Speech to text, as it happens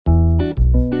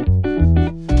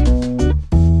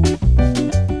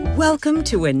Welcome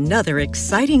to another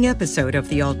exciting episode of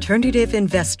the Alternative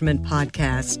Investment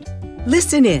Podcast.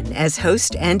 Listen in as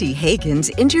host Andy Higgins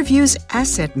interviews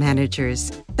asset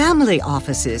managers, family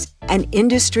offices, and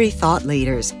industry thought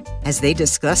leaders as they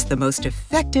discuss the most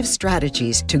effective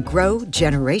strategies to grow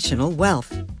generational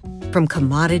wealth. From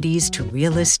commodities to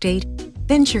real estate,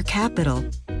 venture capital,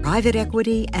 private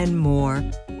equity, and more,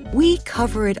 we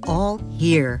cover it all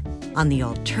here on the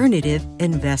Alternative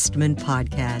Investment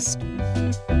Podcast.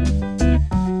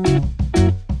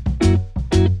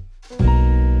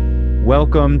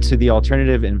 Welcome to the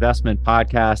Alternative Investment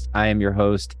Podcast. I am your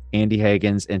host, Andy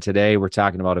Higgins, and today we're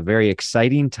talking about a very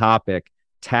exciting topic,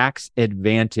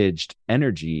 tax-advantaged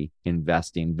energy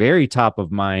investing. Very top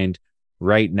of mind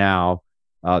right now,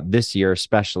 this year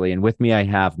especially. And with me, I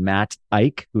have Matt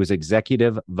Iak, who is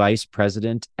Executive Vice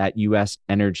President at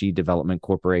UHNW Development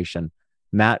Corporation.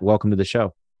 Matt, welcome to the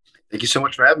show. Thank you so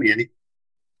much for having me, Andy.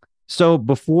 So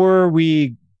before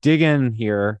we dig in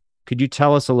here, could you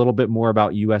tell us a little bit more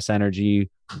about UHNW,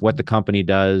 what the company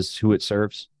does, who it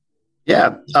serves?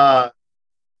 Yeah, it's a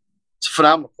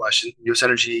phenomenal question.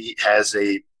 UHNW has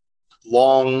a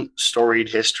long, storied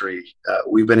history.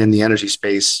 We've been in the energy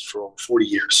space for over 40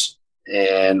 years,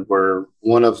 and we're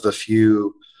one of the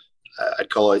few, I'd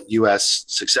call it U.S.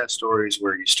 success stories,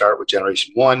 where you start with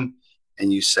Generation 1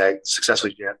 and you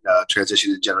successfully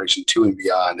transition to Generation 2 and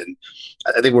beyond. And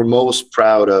I think we're most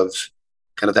proud of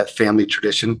kind of that family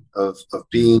tradition of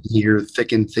being here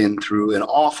thick and thin through an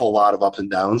awful lot of ups and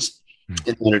downs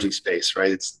in the energy space,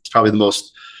 right? It's probably the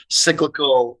most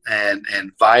cyclical and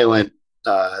violent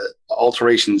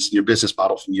alterations in your business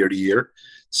model from year to year.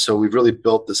 So we've really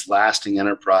built this lasting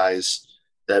enterprise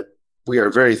that we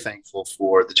are very thankful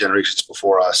for the generations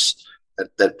before us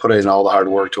that put in all the hard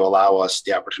work to allow us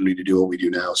the opportunity to do what we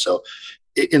do now. So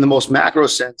in the most macro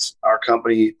sense, our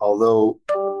company, although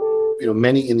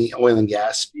many in the oil and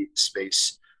gas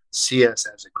space see us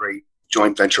as a great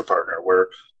joint venture partner, where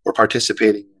we're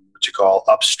participating in what you call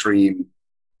upstream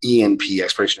E&P,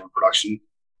 exploration and production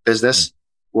business.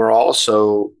 We're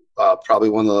also probably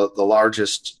one of the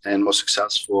largest and most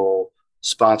successful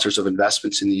sponsors of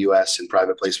investments in the U.S. and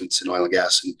private placements in oil and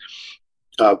gas.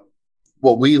 And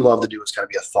what we love to do is kind of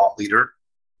be a thought leader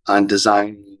on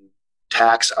designing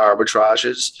tax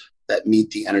arbitrages that meet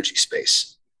the energy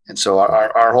space. And so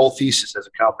our whole thesis as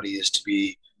a company is to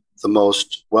be the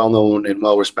most well-known and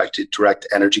well-respected direct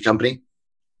energy company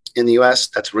in the U.S.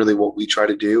 That's really what we try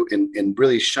to do, and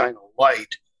really shine a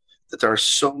light that there are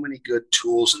so many good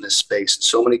tools in this space and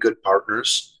so many good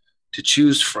partners to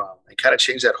choose from, and kind of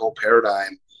change that whole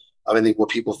paradigm of, I think, what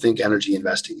people think energy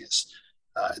investing is.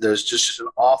 There's just an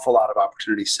awful lot of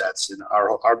opportunity sets, and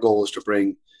our goal is to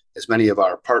bring as many of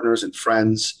our partners and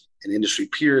friends and industry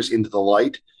peers into the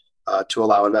light, to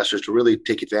allow investors to really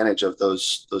take advantage of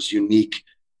those unique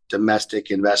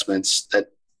domestic investments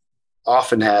that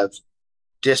often have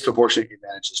disproportionate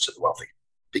advantages to the wealthy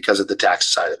because of the tax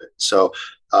side of it. So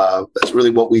that's really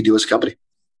what we do as a company.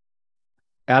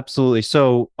 Absolutely.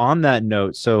 So on that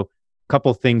note, a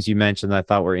couple of things you mentioned that I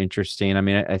thought were interesting. I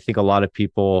mean, I think a lot of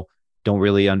people don't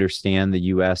really understand the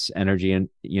U.S. energy and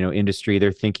industry.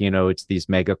 They're thinking, it's these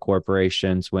mega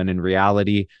corporations, when in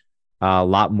reality, a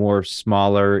lot more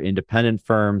smaller independent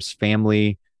firms,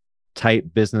 family type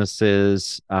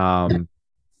businesses.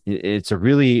 It's a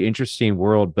really interesting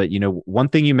world. But, one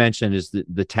thing you mentioned is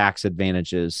the tax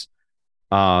advantages,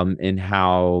 and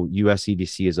how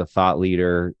USEDC is a thought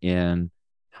leader in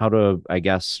how to, I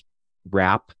guess,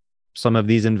 wrap some of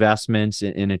these investments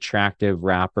in attractive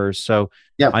wrappers. So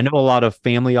yeah, I know a lot of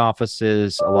family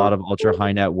offices, a lot of ultra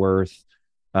high net worth,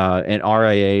 and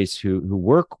RIAs who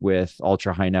work with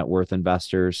ultra high net worth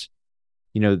investors.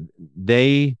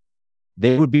 They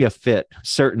would be a fit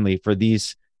certainly for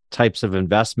these types of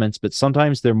investments, but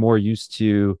sometimes they're more used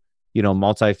to,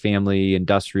 multifamily,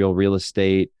 industrial real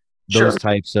estate, those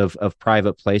types of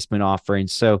private placement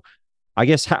offerings. So I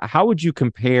guess how would you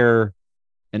compare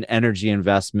an energy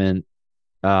investment,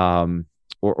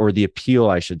 or the appeal,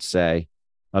 I should say,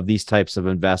 of these types of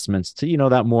investments to,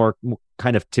 that more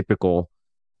kind of typical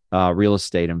real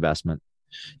estate investment?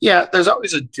 Yeah, there's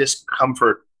always a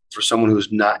discomfort for someone who's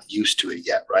not used to it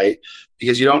yet, right?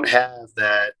 Because you don't have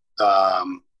that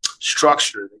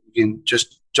structure that you can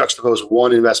just juxtapose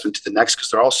one investment to the next, because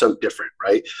they're all so different,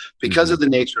 right? Because of the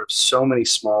nature of so many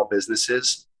small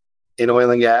businesses in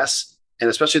oil and gas, and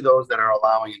especially those that are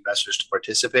allowing investors to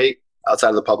participate outside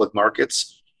of the public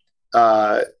markets,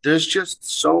 there's just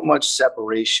so much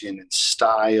separation in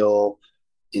style,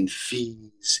 in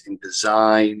fees, in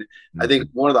design. I think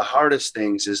one of the hardest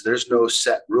things is there's no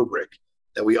set rubric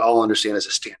that we all understand as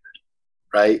a standard,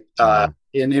 right?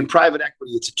 In private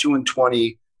equity, it's a 2 and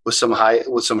 20 with some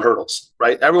hurdles,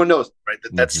 right? Everyone knows, right?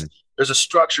 That's there's a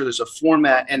structure, there's a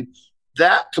format, and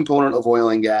that component of oil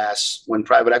and gas, when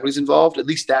private equity is involved, at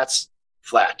least that's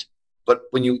flat. But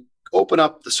when you open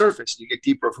up the surface, you get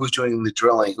deeper of who's doing the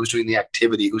drilling, who's doing the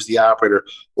activity, who's the operator,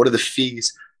 what are the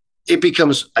fees, it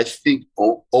becomes, I think,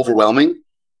 overwhelming.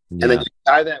 Yeah. And then you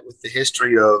tie that with the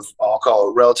history of, I'll call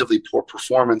it, relatively poor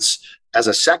performance as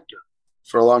a sector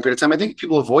for a long period of time. I think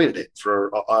people avoided it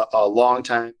for a long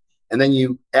time. And then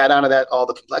you add on to that all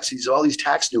the complexities, all these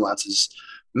tax nuances.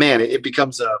 Man, it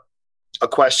becomes a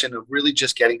question of really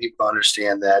just getting people to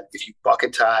understand that if you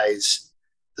bucketize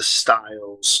the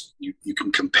styles, you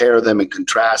can compare them and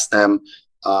contrast them,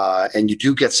 and you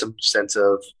do get some sense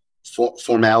of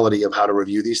formality of how to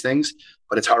review these things,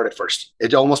 but it's hard at first.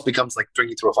 It almost becomes like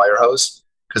drinking through a fire hose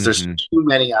because there's too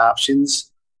many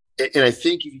options. And I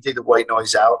think if you take the white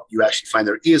noise out, you actually find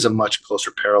there is a much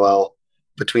closer parallel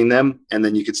between them, and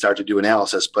then you can start to do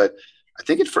analysis. But I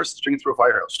think at first it's drinking through a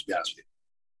fire hose, to be honest with you.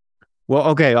 Well,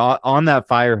 okay, on that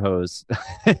fire hose,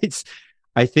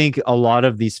 I think a lot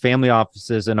of these family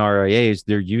offices and RIAs,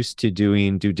 they're used to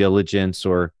doing due diligence,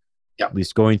 or at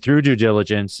least going through due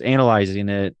diligence, analyzing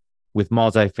it with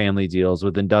multifamily deals,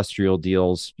 with industrial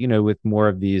deals, with more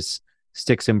of these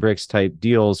sticks and bricks type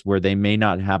deals where they may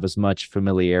not have as much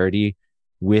familiarity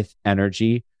with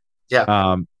energy.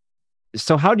 Yeah.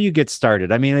 So how do you get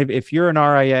started? I mean, if you're an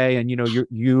RIA and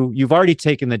you've already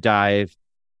taken the dive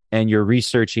and you're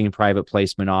researching private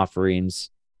placement offerings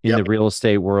in the real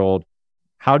estate world,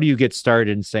 how do you get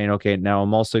started in saying, okay, now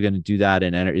I'm also going to do that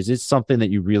in energy? Is it something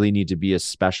that you really need to be a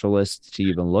specialist to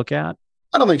even look at?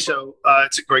 I don't think so.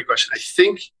 It's a great question. I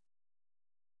think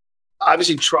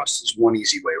obviously trust is one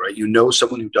easy way, right? You know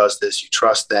someone who does this, you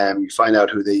trust them, you find out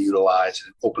who they utilize,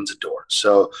 and it opens a door.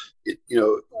 So,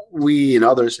 we and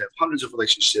others have hundreds of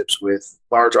relationships with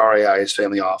large RIAs,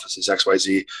 family offices,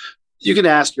 XYZ. You can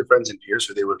ask your friends and peers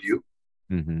who they review.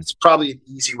 It's probably an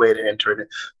easy way to enter it.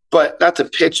 But not to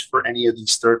pitch for any of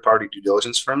these third-party due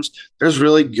diligence firms. There's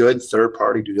really good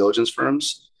third-party due diligence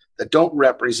firms that don't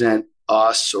represent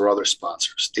us or other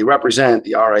sponsors. They represent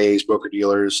the RIAs,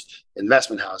 broker-dealers,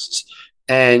 investment houses.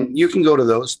 And you can go to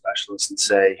those specialists and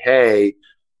say, hey,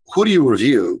 who do you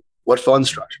review? What fund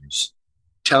structures?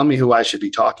 Tell me who I should be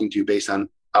talking to based on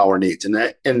our needs. And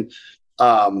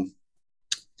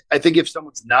I think if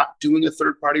someone's not doing a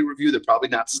third-party review, they're probably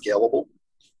not scalable,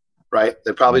 right?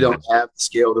 They probably don't have the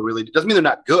scale to really – doesn't mean they're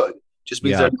not good. Just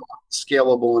means they're not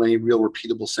scalable in any real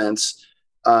repeatable sense.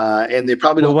 And they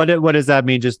probably don't. What does that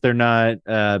mean? Just they're not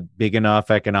big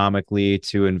enough economically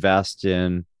to invest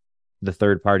in the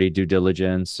third party due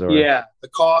diligence, or the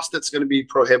cost that's going to be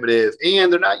prohibitive,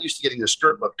 and they're not used to getting their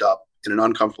skirt looked up in an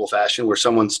uncomfortable fashion where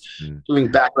someone's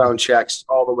doing background checks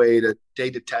all the way to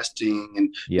data testing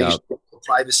and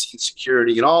privacy and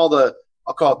security and all the,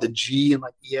 I'll call it the G and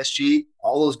like ESG,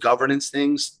 all those governance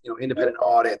things, independent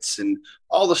audits and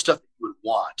all the stuff that you would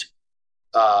want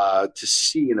to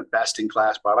see in a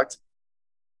best-in-class product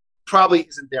probably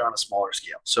isn't there on a smaller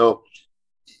scale. So,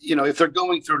 if they're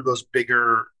going through those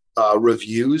bigger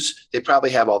reviews, they probably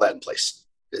have all that in place.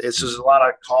 There's a lot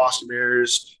of cost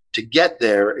barriers to get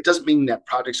there. It doesn't mean that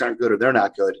projects aren't good or they're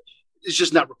not good. It's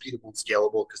just not repeatable and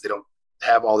scalable because they don't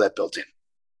have all that built in.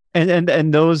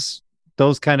 And those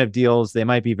kind of deals, they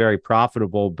might be very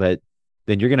profitable, but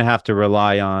then you're going to have to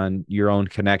rely on your own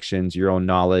connections, your own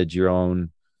knowledge, your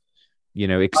own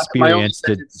experience.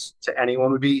 My to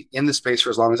anyone would be in the space for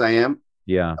as long as I am.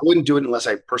 Yeah. I wouldn't do it unless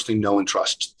I personally know and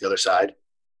trust the other side,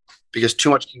 because too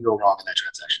much can go wrong in that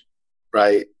transaction.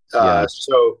 Right.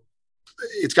 So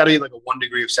it's got to be like a 1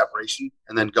 degree of separation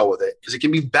and then go with it, because it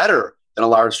can be better than a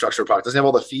large structured product. It doesn't have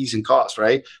all the fees and costs.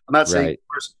 Right. I'm not saying,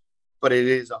 but it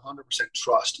is 100%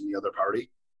 trust in the other party.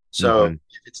 So if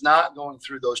it's not going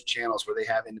through those channels where they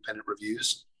have independent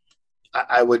reviews,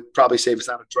 I would probably say if it's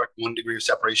not a direct 1 degree of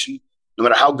separation, no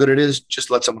matter how good it is,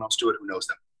 just let someone else do it who knows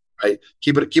them, right?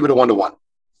 Keep it a 1-to-1.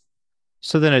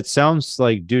 So then it sounds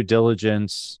like due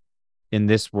diligence in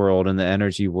this world, in the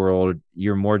energy world,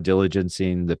 you're more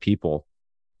diligencing the people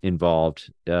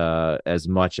involved as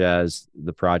much as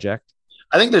the project.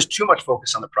 I think there's too much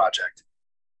focus on the project.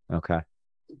 Okay.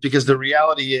 Because the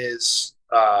reality is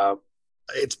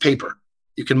it's paper.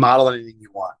 You can model anything you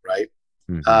want, right?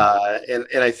 And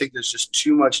I think there's just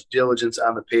too much diligence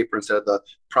on the paper instead of the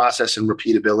process and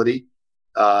repeatability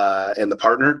and the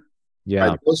partner. Yeah.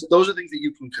 Right? Those are things that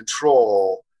you can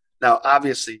control. Now,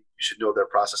 obviously, you should know their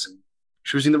process in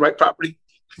choosing the right property.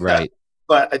 Right.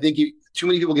 But I think too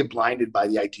many people get blinded by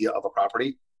the idea of a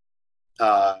property.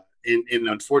 And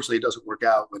unfortunately, it doesn't work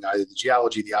out when either the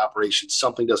geology, the operations,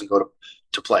 something doesn't go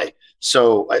to play.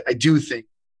 So I do think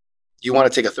you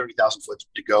want to take a 30,000 foot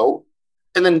to go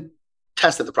and then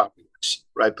test that the property works,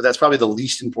 right? But that's probably the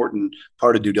least important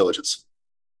part of due diligence.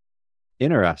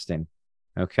 Interesting.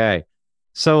 Okay.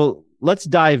 So let's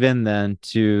dive in then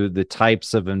to the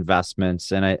types of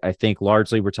investments. And I think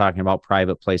largely we're talking about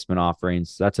private placement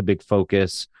offerings. That's a big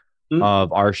focus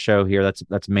of our show here.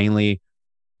 That's mainly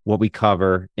what we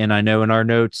cover. And I know in our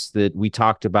notes that we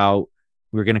talked about,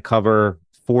 we're going to cover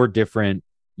 4 different,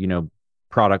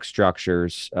 product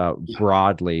structures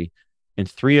broadly. And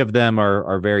 3 of them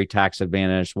are very tax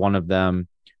advantaged. One of them,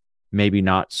 maybe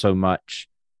not so much.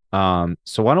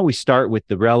 So why don't we start with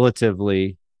the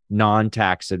relatively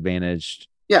non-tax advantaged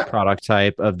product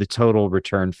type of the total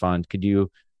return fund? Could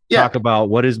you talk about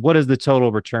what is the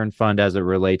total return fund as it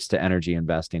relates to energy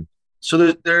investing?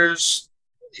 So there's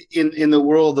in the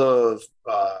world of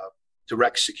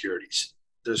direct securities,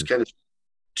 there's kind of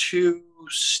 2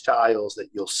 styles that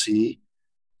you'll see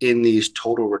in these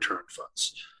total return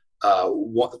funds.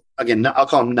 One, again, I'll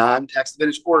call them non-tax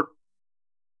advantaged, or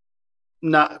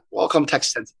not. Well, I'll call them tax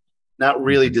sensitive, not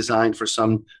really designed for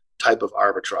some type of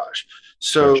arbitrage.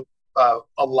 So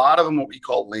a lot of them, what we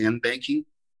call land banking,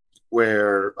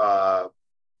 where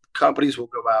companies will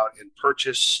go out and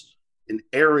purchase an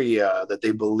area that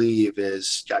they believe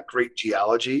is got great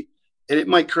geology, and it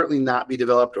might currently not be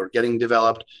developed or getting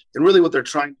developed. And really what they're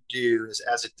trying to do is,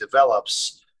 as it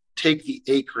develops, take the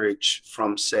acreage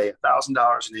from, say,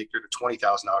 $1,000 an acre to $20,000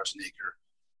 an acre,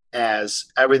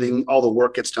 as everything, all the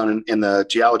work gets done and the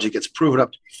geology gets proven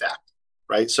up to be fact,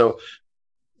 right? So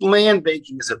land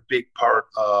banking is a big part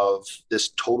of this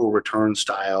total return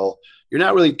style. You're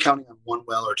not really counting on 1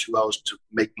 well or 2 wells to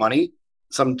make money.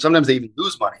 Sometimes they even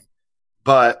lose money,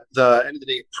 but the end of the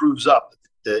day, it proves up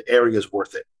that the area is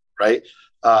worth it, right?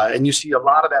 And you see a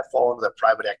lot of that fall into the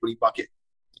private equity bucket,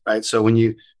 right? So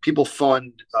when people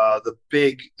fund the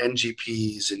big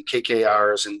NGPs and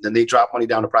KKRs, and then they drop money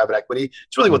down to private equity,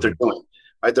 it's really what they're doing,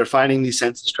 right? They're finding these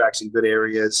census tracts in good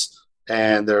areas,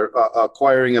 and they're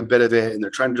acquiring a bit of it, and they're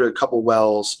trying to do a couple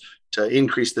wells to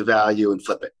increase the value and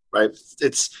flip it, right?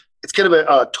 It's kind of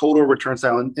a total return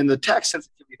style. And the tax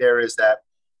sensitivity there is that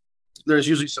there's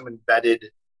usually some embedded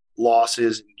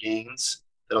losses and gains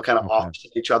that'll kind of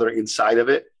offset each other inside of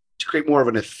it to create more of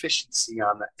an efficiency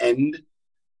on the end.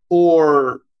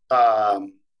 Or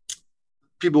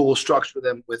people will structure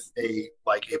them with a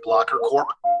blocker corp,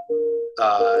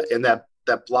 and that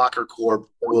blocker corp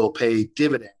will pay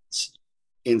dividends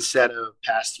instead of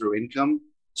pass-through income.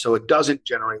 So it doesn't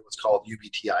generate what's called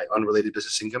UBTI, unrelated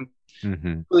business income,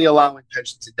 really allowing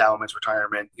pensions, endowments,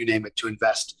 retirement, you name it, to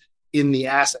invest in the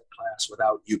asset class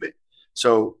without UBIT.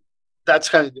 So that's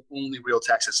kind of the only real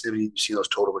tax sensitivity you see in those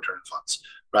total return funds,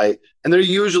 right? And they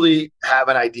usually have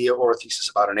an idea or a thesis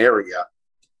about an area.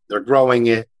 They're growing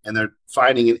it, and they're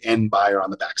finding an end buyer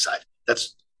on the backside.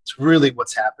 It's really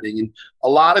what's happening. And a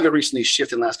lot of it recently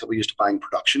shifted in the last couple of years to buying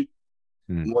production,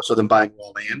 more so than buying raw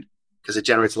land, because it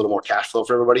generates a little more cash flow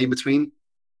for everybody in between.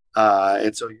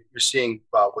 And so you're seeing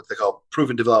what they call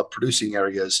proven developed producing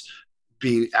areas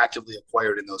be actively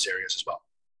acquired in those areas as well.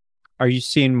 Are you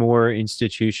seeing more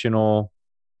institutional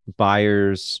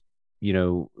buyers,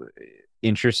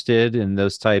 interested in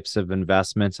those types of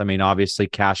investments? I mean, obviously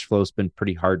cash flow has been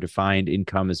pretty hard to find.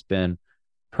 Income has been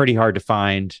pretty hard to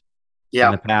find in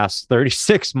the past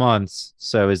 36 months.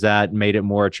 So has that made it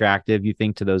more attractive, you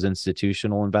think, to those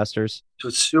institutional investors? So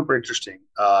it's super interesting.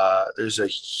 There's a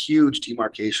huge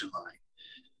demarcation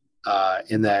line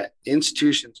in that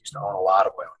institutions used to own a lot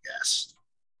of oil and gas.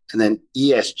 And then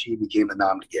ESG became the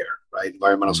nom de guerre, right?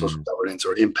 Environmental, social governance,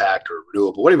 or impact, or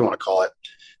renewable, whatever you want to call it.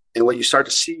 And what you start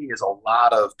to see is a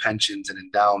lot of pensions and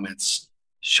endowments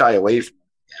shy away from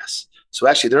gas. So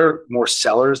actually, they're more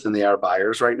sellers than they are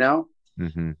buyers right now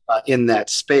in that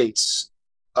space.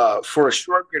 For a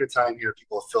short period of time here,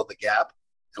 people have filled the gap,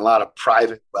 and a lot of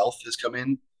private wealth has come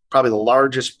in. Probably the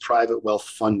largest private wealth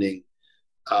funding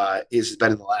has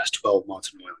been in the last 12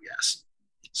 months in oil and gas.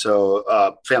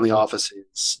 So family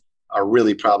offices are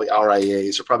really probably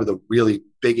RIAs are probably the really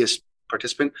biggest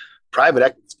participant. Private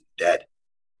equity is dead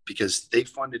because they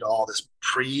funded all this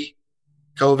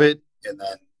pre-COVID, and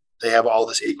then they have all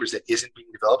this acreage that isn't being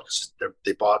developed because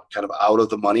they bought kind of out of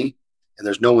the money, and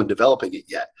there's no one developing it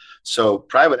yet. So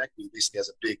private equity basically has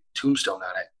a big tombstone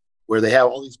on it where they have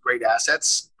all these great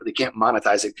assets, but they can't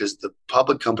monetize it because the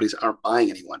public companies aren't buying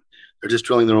anyone. They're just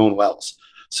drilling their own wells.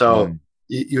 So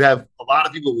you have a lot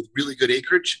of people with really good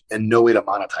acreage and no way to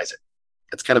monetize it.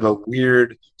 It's kind of a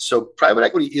weird. So private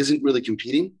equity isn't really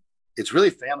competing. It's really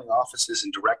family offices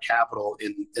and direct capital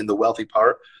in the wealthy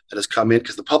part that has come in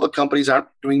because the public companies aren't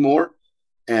doing more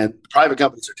and private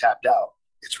companies are tapped out.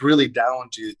 it's really down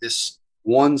to this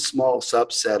one small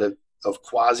subset of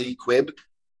quasi quib,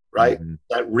 right? Mm-hmm.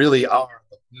 That really are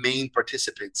the main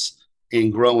participants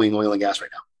in growing oil and gas right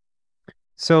now.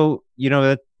 So,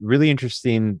 that's really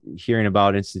interesting hearing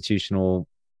about institutional,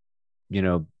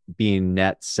 being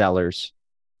net sellers.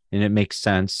 And it makes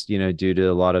sense, due to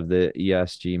a lot of the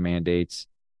ESG mandates.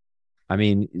 I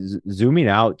mean, zooming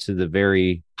out to the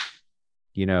very,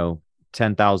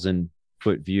 10,000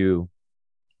 foot view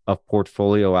of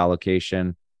portfolio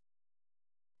allocation,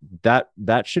 that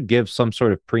should give some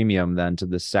sort of premium then to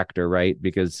this sector, right?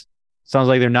 Because it sounds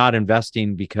like they're not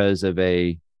investing because of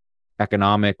a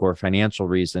economic or financial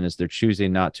reason, is they're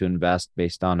choosing not to invest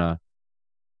based on a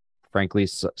frankly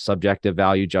subjective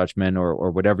value judgment or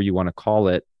whatever you want to call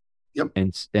it. Yep.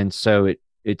 And so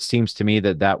it seems to me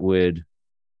that would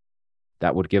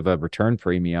give a return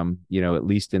premium, at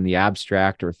least in the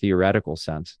abstract or theoretical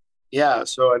sense. Yeah.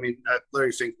 So, I mean,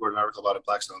 Larry Fink wrote an article about it,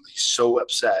 Blackstone. He's so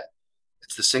upset.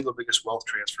 It's the single biggest wealth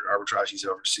transfer arbitrage he's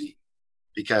ever seen,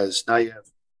 because now you have,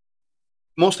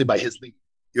 mostly by his lead,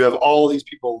 you have all these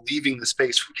people leaving the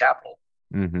space from capital.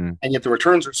 Mm-hmm. And yet the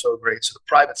returns are so great. So the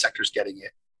private sector is getting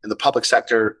it, and the public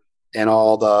sector and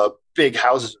all the big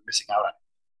houses are missing out on it.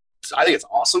 So I think it's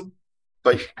awesome.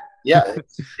 But yeah,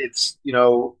 it's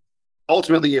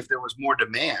ultimately, if there was more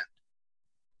demand,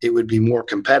 it would be more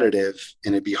competitive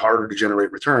and it'd be harder to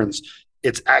generate returns.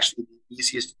 It's actually the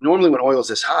easiest. Normally when oil is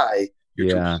this high,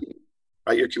 you're competing,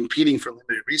 right? You're competing for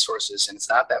limited resources, and it's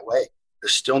not that way.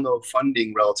 There's still no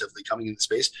funding relatively coming into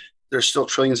space. There's still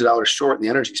trillions of dollars short in the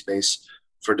energy space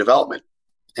for development.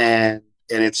 And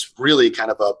it's really kind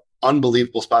of a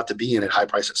unbelievable spot to be in at high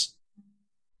prices.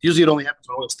 Usually it only happens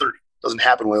when oil's 30. It doesn't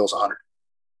happen when oil's 100.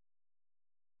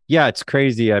 Yeah, it's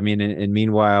crazy. I mean, and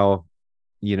meanwhile,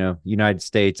 United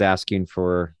States asking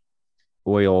for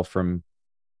oil from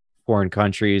foreign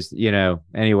countries,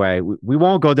 anyway, we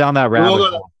won't go down that rabbit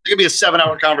hole. It could be a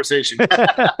 7-hour conversation.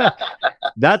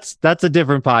 That's a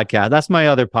different podcast. That's my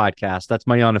other podcast. That's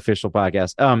my unofficial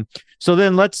podcast. So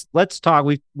then let's talk.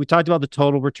 We talked about the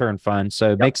total return fund.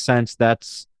 So it makes sense.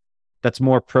 That's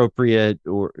more appropriate,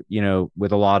 or,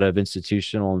 with a lot of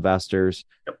institutional investors.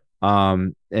 Yep.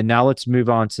 And now let's move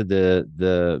on to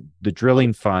the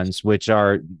drilling funds, which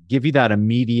give you that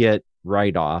immediate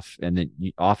write-off and then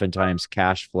oftentimes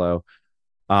cash flow.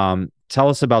 Tell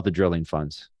us about the drilling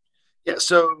funds. Yeah.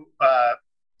 So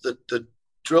the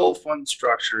drill fund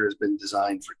structure has been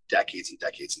designed for decades and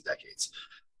decades and decades.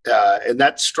 And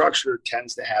that structure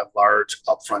tends to have large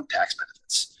upfront tax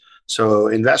benefits. So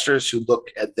investors who look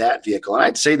at that vehicle, and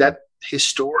I'd say that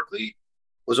historically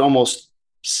was almost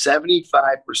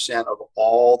 75% of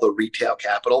all the retail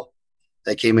capital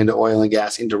that came into oil and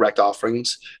gas in direct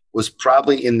offerings was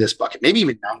probably in this bucket, maybe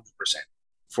even 90%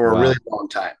 for a really long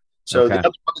time. So the other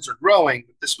buckets are growing,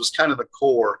 but this was kind of the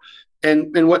core.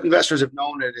 And what investors have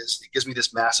known it gives me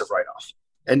this massive write-off.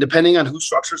 And depending on who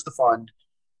structures the fund,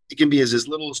 it can be as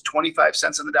little as 25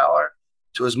 cents on the dollar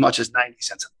to as much as 90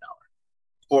 cents on the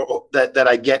dollar, or that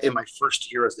I get in my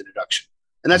first year as the deduction.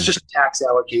 And that's just tax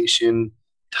allocation,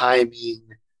 timing,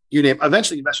 you name.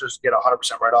 Eventually, investors get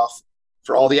 100% write-off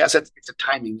for all the assets. It's a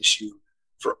timing issue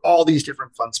for all these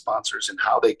different fund sponsors and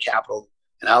how they capital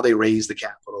and how they raise the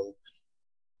capital.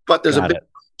 But there's a big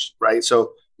range, right?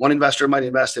 So one investor might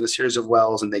invest in a series of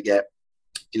wells and they get,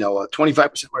 a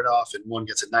 25% write-off, and one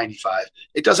gets a 95.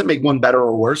 It doesn't make one better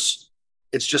or worse.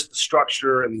 It's just the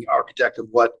structure and the architect of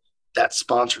what that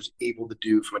sponsor is able to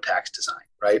do from a tax design,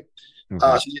 right?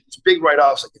 So you get these big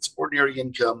write-offs, like it's ordinary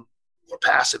income or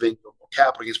passive income or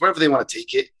capital gains, wherever they want to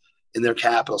take it in their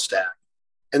capital stack.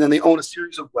 And then they own a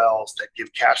series of wells that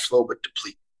give cash flow but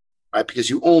deplete, right? Because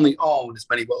you only own as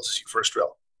many wells as you first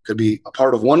drill. It could be a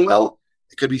part of one well.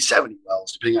 It could be 70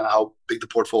 wells, depending on how big the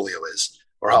portfolio is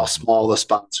or how small the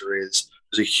sponsor is.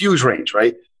 There's a huge range,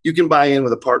 right? You can buy in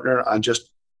with a partner on just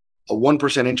a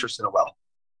 1% interest in a well,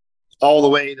 all the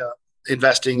way to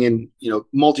investing in,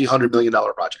 multi-$100 million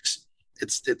projects.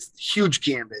 It's huge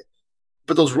gambit.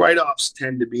 But those write-offs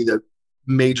tend to be the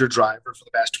major driver for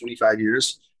the past 25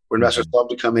 years, where investors love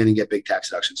to come in and get big tax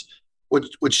deductions.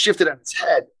 What shifted on its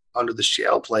head under the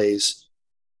shale plays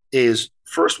is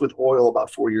first with oil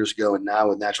about 4 years ago, and now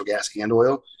with natural gas and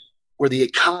oil, where the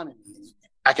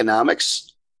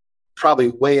economics probably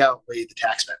way outweigh the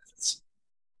tax benefits,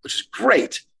 which is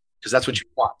great because that's what you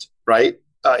want, right?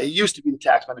 It used to be the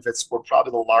tax benefits were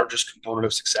probably the largest component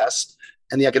of success,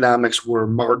 and the economics were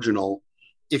marginal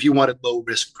if you wanted low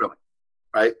risk drilling,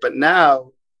 right? But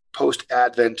now, post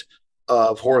advent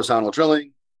of horizontal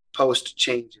drilling, post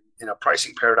change in a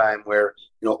pricing paradigm where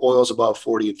oil is above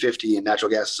 40 and 50 and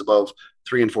natural gas is above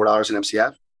 $3 and $4 an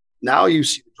MCF, Now you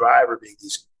see the driver being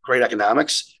these great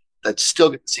economics that still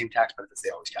get the same tax benefits they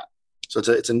always got. So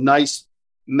it's a nice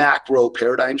macro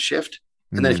paradigm shift.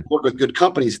 And then if you work with good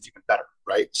companies, it's even better,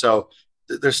 right? So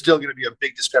there's still going to be a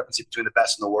big discrepancy between the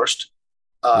best and the worst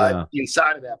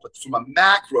inside of that. But from a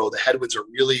macro, the headwinds are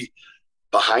really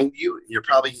behind you. You're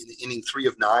probably in inning 3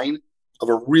 of 9 of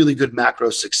a really good macro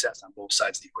success on both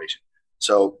sides of the equation.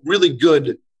 So really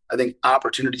good, I think,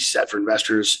 opportunity set for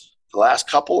investors for the last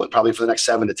couple and probably for the next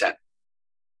 7 to 10.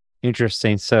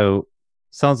 Interesting. So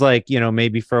sounds like,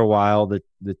 maybe for a while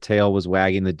the tail was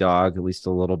wagging the dog at least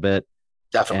a little bit.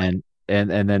 Definitely. And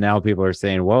then now people are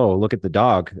saying, whoa, look at the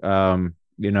dog.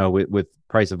 With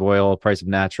price of oil, price of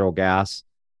natural gas,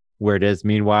 where it is.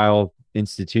 Meanwhile,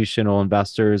 institutional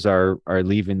investors are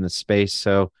leaving the space.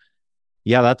 So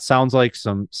yeah, that sounds like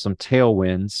some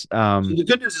tailwinds. So the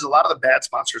good news is a lot of the bad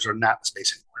sponsors are not in the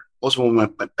space anymore. Most of them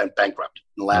went bankrupt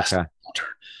in the last turn.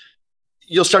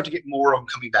 You'll start to get more of them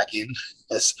coming back in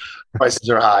as prices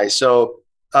are high. So,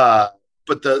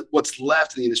 but what's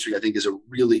left in the industry, I think, is a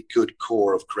really good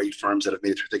core of great firms that have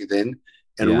made it through thick and thin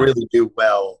and really do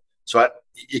well. So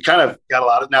you kind of got a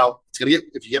lot of, now it's going to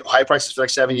if you get high prices for the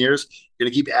next 7 years, you're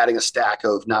going to keep adding a stack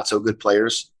of not so good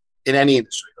players in any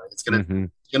industry, right? It's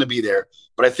going to be there.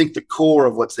 But I think the core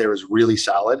of what's there is really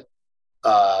solid.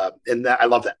 And I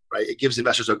love that, right? It gives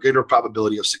investors a greater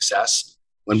probability of success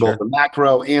when both the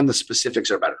macro and the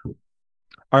specifics are better.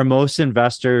 Are most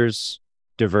investors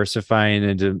diversifying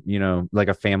into, like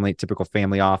a typical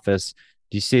family office?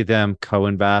 Do you see them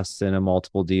co-invest in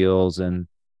multiple deals and,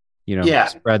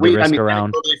 spread the risk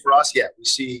around? For us, we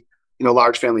see,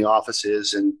 large family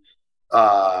offices, and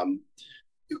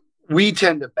we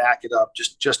tend to back it up,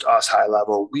 just us high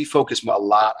level. We focus a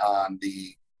lot on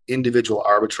the individual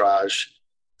arbitrage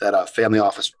that a family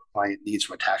office client needs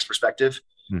from a tax perspective.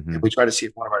 And we try to see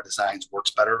if one of our designs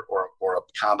works better or a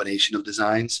combination of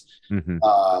designs,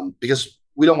 because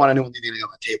we don't want anyone leaving anything on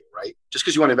the table, right? Just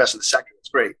because you want to invest in the sector, it's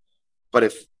great. But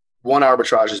if one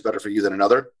arbitrage is better for you than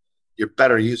another, you're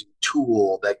better using a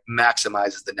tool that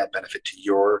maximizes the net benefit to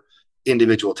your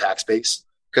individual tax base.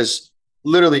 Because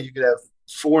literally you could have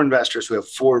 4 investors who have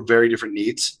 4 very different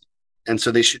needs. And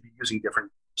so they should be using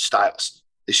different styles.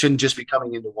 They shouldn't just be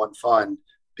coming into one fund,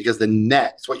 because the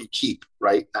net is what you keep,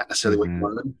 right? Not necessarily what you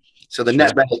learn. So the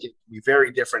net benefit can be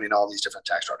very different in all these different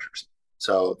tax structures.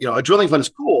 So, a drilling fund is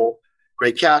cool,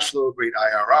 great cash flow, great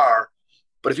IRR.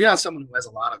 But if you're not someone who has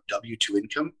a lot of W-2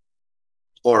 income,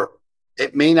 or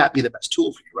it may not be the best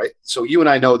tool for you, right? So you and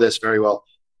I know this very well.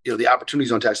 The opportunity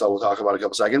zone tax law we'll talk about in a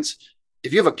couple seconds.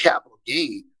 If you have a capital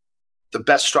gain, the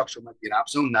best structure might be an op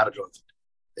zone, not a drilling fund.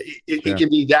 It can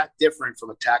be that different from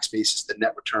a tax basis, the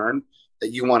net return, that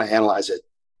you want to analyze it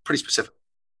pretty specific.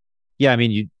 Yeah, I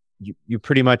mean, you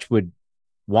pretty much would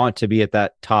want to be at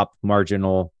that top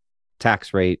marginal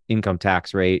tax rate, income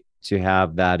tax rate, to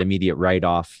have that immediate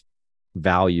write-off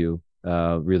value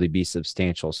really be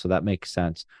substantial. So that makes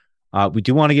sense. We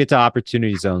do want to get to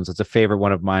opportunity zones. That's a favorite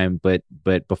one of mine. But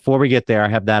before we get there, I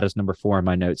have that as number 4 in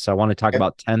my notes. So I want to talk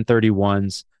about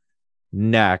 1031s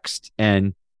next.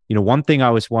 And one thing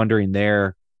I was wondering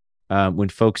there, when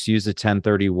folks use a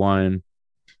 1031,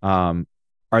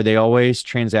 are they always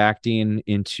transacting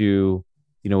into,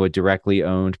 a directly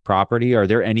owned property?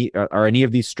 Are any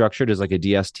of these structured as like a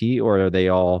DST, or are they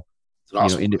all? It's an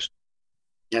awesome question.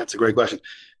 Yeah, it's a great question.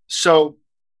 So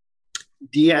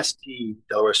DST,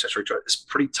 Delaware Statutory Trust, is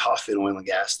pretty tough in oil and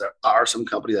gas. There are some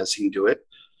companies that seem to do it.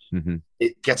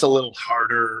 It gets a little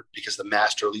harder because the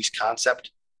master lease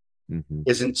concept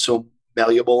isn't so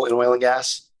malleable in oil and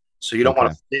gas. So you don't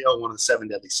want to fail one of the 7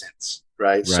 deadly sins,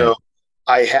 right? So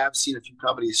I have seen a few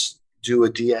companies do a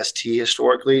DST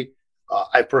historically.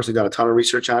 I've personally done a ton of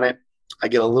research on it. I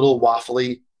get a little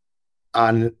waffly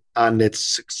on its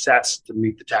success to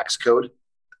meet the tax code.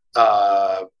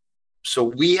 So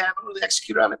we haven't really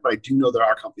executed on it, but I do know there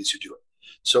are companies who do it.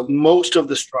 So most of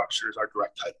the structures are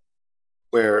direct title,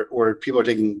 where people are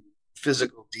taking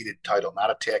physical deeded title, not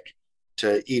a tick,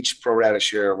 to each pro rata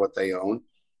share of what they own.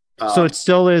 So it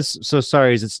still is. So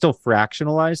sorry, is it still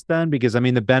fractionalized then? Because I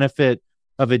mean, the benefit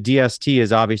of a DST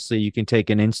is obviously you can take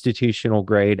an institutional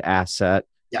grade asset,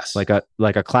 like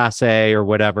a class A or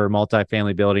whatever,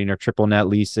 multifamily building or triple net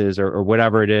leases or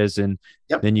whatever it is. And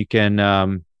then you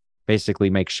can basically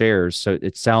make shares. So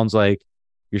it sounds like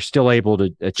you're still able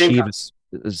to achieve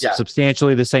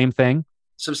substantially the same thing.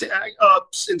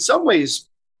 In some ways,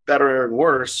 better and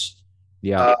worse.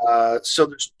 So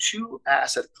there's 2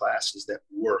 asset classes that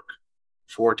work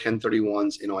for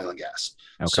 1031s in oil and gas.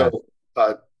 So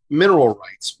mineral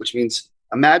rights, which means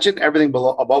imagine everything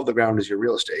above the ground is your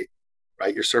real estate,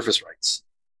 right? Your surface rights.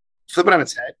 Flip it on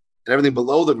its head. and everything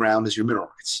below the ground is your mineral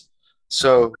rights.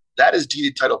 So that is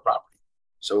deeded title property.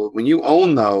 So when you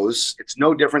own those, it's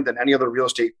no different than any other real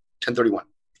estate 1031.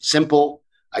 Simple.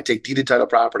 I take deeded title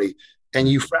property, and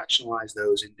you fractionalize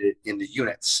those into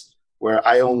units where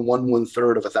I own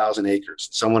 1/3 of 1,000 acres.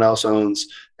 Someone else owns,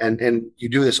 and you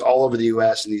do this all over the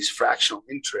U.S. in these fractional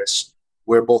interests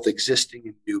where both existing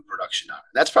and new production are.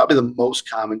 That's probably the most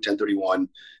common 1031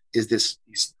 is this.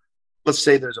 Let's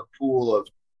say there's a pool of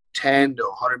 10 to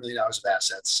 $100 million of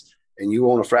assets, and you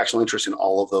own a fractional interest in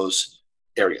all of those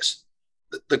areas.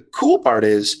 The cool part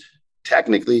is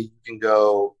technically you can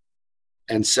go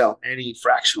and sell any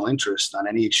fractional interest on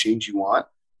any exchange you want.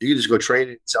 You can just go trade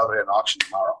it and sell it at an auction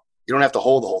tomorrow. You don't have to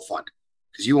hold the whole fund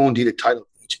because you own deeded title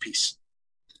to each piece.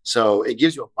 So it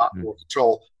gives you a lot more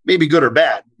control, maybe good or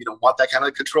bad. You don't want that kind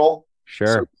of control. Sure.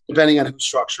 So depending on who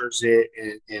structures it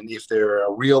and if they're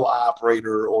a real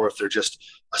operator or if they're just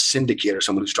a syndicate or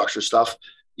someone who structures stuff,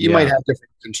 you might have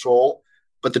different control.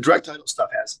 But the direct title stuff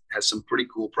has some pretty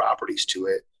cool properties to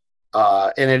it.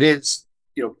 And it is,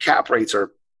 cap rates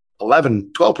are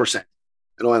 11, 12%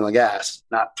 in oil and gas,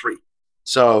 not 3.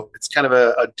 So it's kind of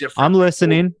a different. I'm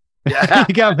listening. Yeah.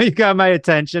 you got my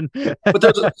attention. But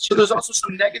there's also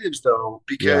some negatives though,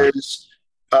 because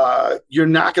you're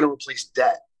not going to replace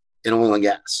debt in oil and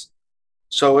gas.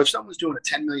 So if someone's doing a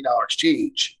 $10 million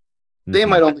exchange, they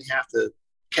might only have to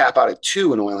cap out at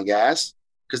 2 in oil and gas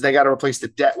because they got to replace the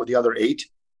debt with the other 8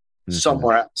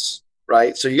 somewhere else.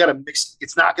 Right. So you got to mix.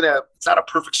 It's not a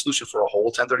perfect solution for a whole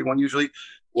 1031 usually.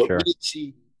 What we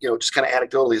see, just kind of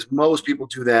anecdotally is most people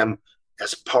do them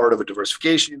as part of a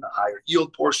diversification, a higher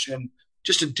yield portion,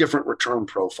 just a different return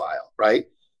profile. Right.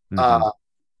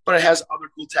 But it has other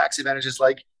cool tax advantages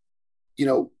like,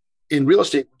 in real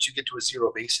estate, once you get to a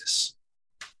zero basis,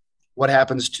 what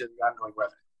happens to the ongoing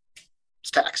revenue?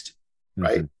 It's taxed,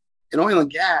 right? In oil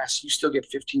and gas, you still get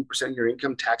 15% of your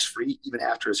income tax-free even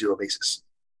after a zero basis.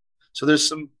 So there's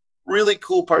some really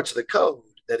cool parts of the code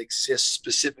that exist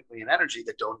specifically in energy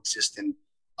that don't exist in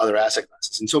other asset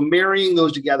classes. And so marrying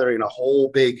those together in a whole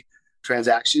big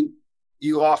transaction,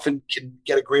 you often can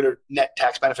get a greater net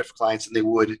tax benefit for clients than they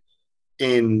would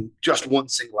in just one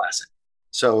single asset.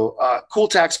 So cool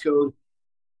tax code.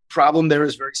 Problem there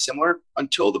is very similar.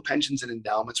 Until the pensions and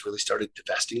endowments really started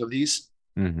divesting of these,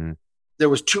 there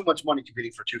was too much money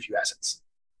competing for too few assets.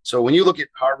 So when you look at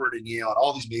Harvard and Yale and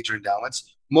all these major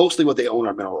endowments, mostly what they own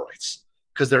are mineral rights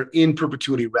because they're in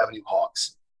perpetuity revenue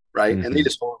hogs, right? And they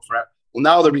just hold them forever. Well,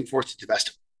 now they're being forced to divest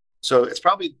them. So it's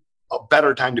probably a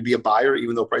better time to be a buyer,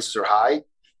 even though prices are high,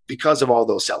 because of all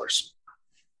those sellers.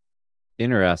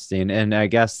 Interesting. And I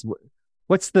guess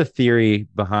what's the theory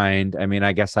behind,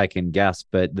 I guess I can guess,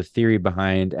 but the theory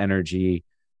behind energy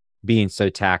being so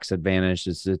tax advantaged?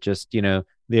 Is it just, the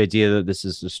idea that this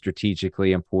is a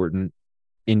strategically important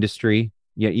industry,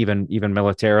 even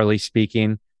militarily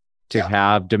speaking, to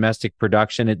have domestic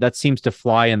production? That seems to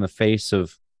fly in the face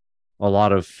of a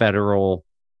lot of federal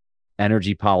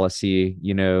energy policy,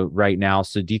 right now.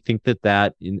 So do you think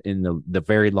that in the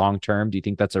very long term, do you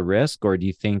think that's a risk, or do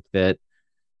you think that,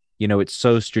 it's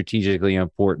so strategically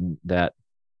important that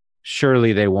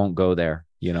surely they won't go there,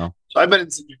 So I've been in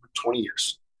this industry for 20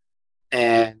 years.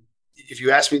 And if you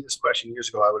asked me this question years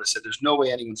ago, I would have said, there's no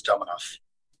way anyone's dumb enough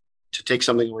to take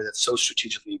something away that's so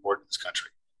strategically important in this country.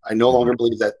 I no longer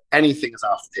believe that anything is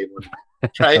off the table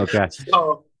anymore, right? Okay.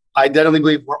 So I definitely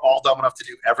believe we're all dumb enough to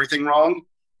do everything wrong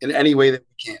in any way that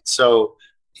we can. So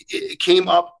it came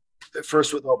up at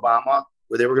first with Obama,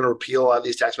 where they were going to repeal a lot of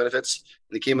these tax benefits.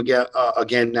 And it came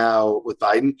again now with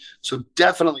Biden. So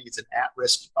definitely it's an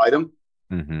at-risk item,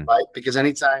 right? Because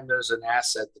anytime there's an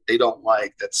asset that they don't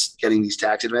like that's getting these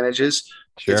tax advantages,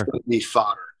 it's going to be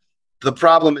fodder. The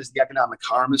problem is the economic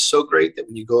harm is so great that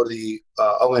when you go to the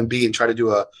OMB and try to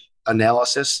do a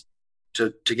analysis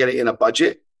to get it in a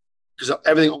budget, because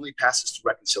everything only passes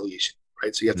through reconciliation,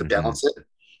 right? So you have to balance it.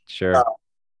 Sure.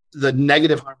 The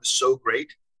negative harm is so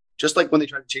great. Just like when they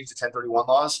try to change the 1031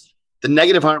 laws, the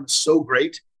negative harm is so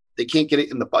great, they can't get it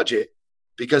in the budget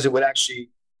because it would actually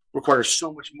require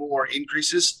so much more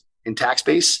increases in tax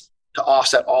base to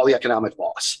offset all the economic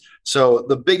loss. So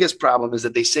the biggest problem is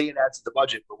that they say it adds to the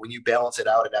budget, but when you balance it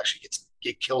out, it actually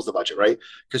kills the budget, right?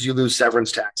 Because you lose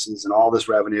severance taxes and all this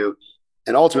revenue.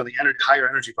 And ultimately, higher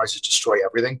energy prices destroy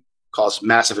everything, cause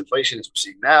massive inflation, as we're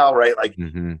seeing now, right?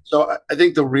 So I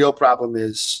think the real problem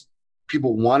is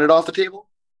people want it off the table.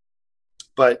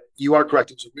 But you are correct.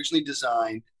 It was originally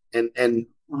designed and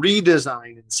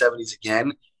redesigned in the 70s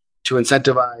again to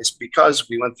incentivize, because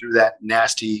we went through that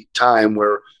nasty time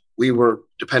where we were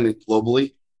dependent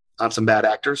globally on some bad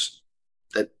actors.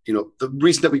 That, the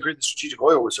reason that we created the Strategic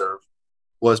Oil Reserve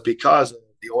was because of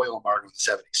the oil embargo in the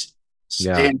 70s.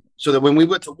 Yeah. And so that when we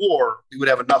went to war, we would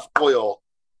have enough oil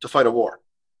to fight a war,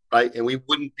 right? And we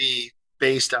wouldn't be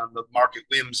based on the market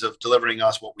whims of delivering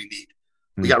us what we need.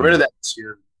 We got rid of that this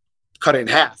year, cut it in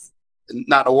half, and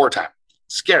not in a wartime.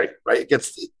 Scary, right?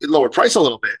 It lowered price a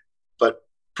little bit, but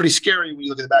pretty scary when you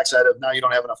look at the backside of now you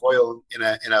don't have enough oil in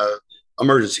a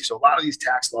emergency. So a lot of these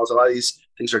tax laws, a lot of these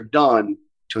things are done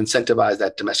to incentivize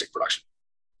that domestic production.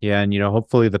 Yeah. And,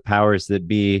 hopefully the powers that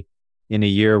be in a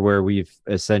year where we've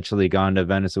essentially gone to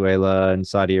Venezuela and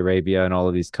Saudi Arabia and all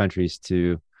of these countries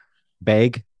to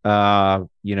beg, hopefully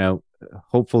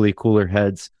cooler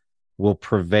heads will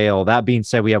prevail. That being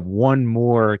said, we have one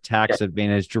more tax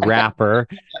advantaged wrapper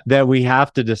that we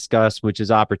have to discuss, which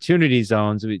is opportunity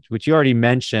zones, which you already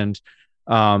mentioned.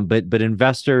 But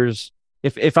investors,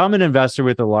 if I'm an investor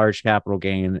with a large capital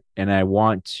gain and I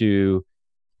want to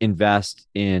invest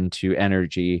into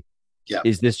energy,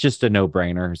 is this just a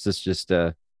no-brainer? Is this just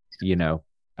I'm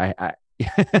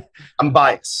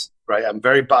biased, right? I'm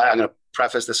very biased. I'm going to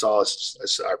preface this all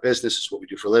as our business is what we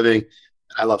do for a living.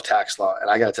 I love tax law, and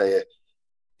I got to tell you,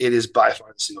 it is by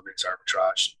far the single biggest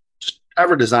arbitrage just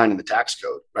ever designed in the tax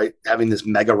code, right? Having this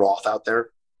mega Roth out there,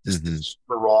 this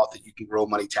super Roth that you can grow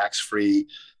money tax-free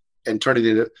and turn it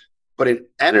into. But in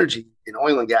energy, in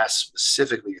oil and gas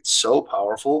specifically, it's so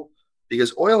powerful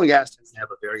because oil and gas tends to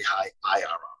have a very high IRR,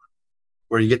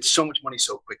 where you get so much money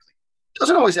so quickly. It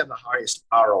doesn't always have the highest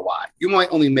ROI. You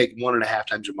might only make 1.5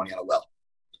 times your money on a well,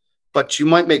 but you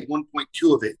might make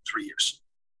 1.2 of it in 3 years,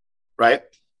 right?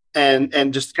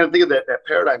 And just kind of think of that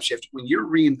paradigm shift when you're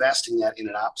reinvesting that in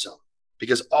an op zone,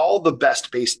 because all the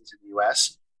best basins in the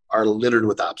U.S. are littered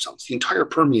with op zones. The entire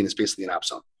Permian is basically an op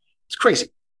zone. It's crazy,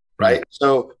 right?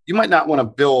 So you might not want to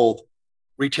build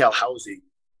retail housing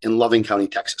in Loving County,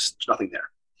 Texas. There's nothing there.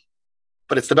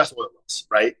 But it's the best oil wells,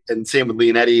 right? And same with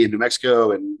Leonetti in New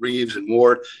Mexico and Reeves and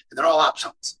Ward, and they're all op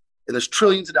zones. And there's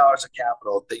trillions of dollars of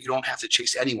capital that you don't have to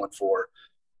chase anyone for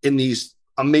in these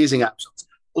amazing op zones.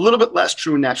 A little bit less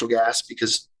true in natural gas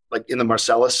because like in the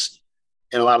Marcellus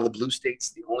and a lot of the blue states,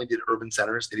 they only did urban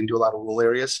centers. They didn't do a lot of rural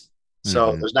areas.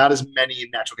 So there's not as many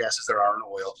in natural gas as there are in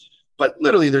oil. But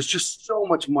literally there's just so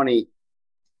much money.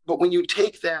 But when you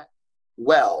take that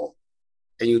well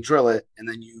and you drill it and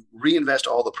then you reinvest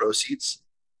all the proceeds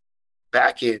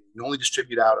back in, you only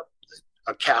distribute out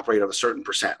a cap rate of a certain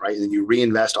percent, right? And then you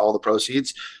reinvest all the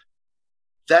proceeds,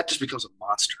 that just becomes a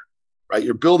monster, right?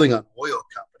 You're building an oil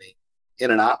company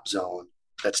in an op zone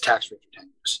that's tax free for 10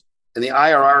 years. And the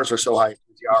IRRs are so high.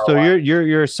 So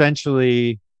you're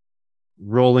essentially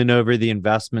rolling over the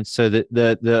investments. So that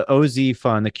the OZ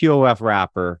fund, the QOF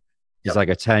wrapper is like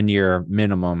a 10-year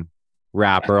minimum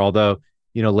wrapper. Although,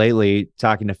 lately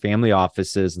talking to family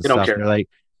offices and stuff, they're like,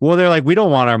 we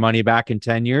don't want our money back in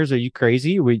 10 years. Are you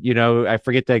crazy? I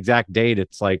forget the exact date.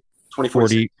 It's like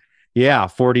 40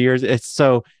 years. It's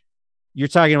so you're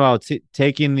talking about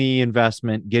taking the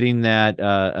investment, getting that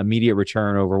immediate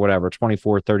return over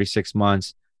 24, 36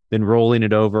 months, then rolling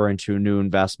it over into a new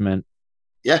investment.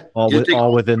 Yeah.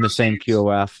 All within the same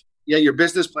QOF. Yeah. Your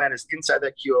business plan is inside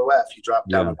that QOF. You drop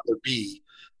down another B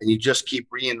and you just keep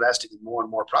reinvesting in more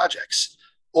and more projects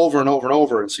over and over and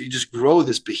over. And so you just grow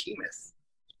this behemoth.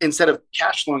 Instead of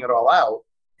cash flowing it all out,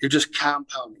 you're just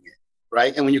compounding it,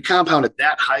 right? And when you compound it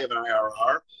that high of an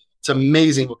IRR, it's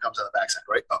amazing what comes out of the backside,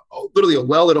 right? Literally a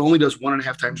well that only does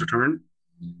 1.5 times return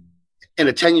in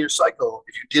a 10-year cycle,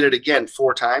 if you did it again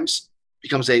 4 times,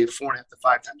 becomes a 4.5 to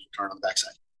 5 times return on the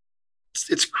backside.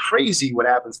 It's crazy what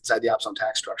happens inside the op zone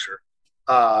tax structure.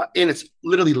 And it's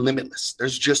literally limitless.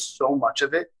 There's just so much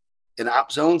of it in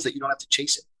op zones that you don't have to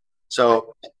chase it.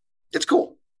 So it's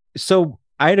cool. So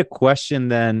I had a question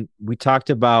then. We talked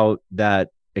about that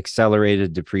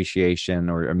accelerated depreciation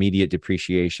or immediate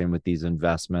depreciation with these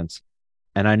investments.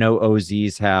 And I know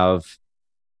OZs have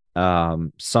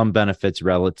some benefits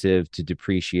relative to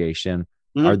depreciation.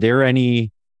 Are there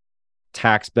any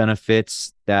tax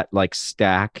benefits that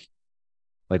stack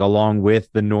along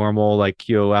with the normal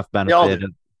QOF benefit?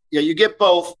 Yeah, you get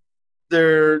both.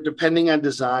 They're depending on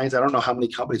designs. I don't know how many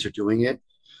companies are doing it.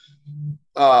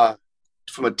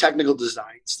 From a technical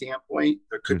design standpoint,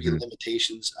 there could be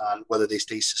limitations on whether they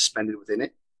stay suspended within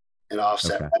it and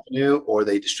offset revenue or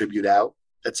they distribute out.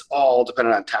 That's all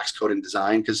dependent on tax code and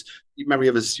design because you remember you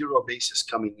have a zero basis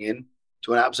coming in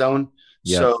to an op zone.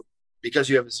 Yes. So because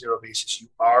you have a zero basis, you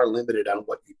are limited on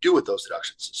what you do with those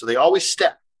deductions. So they always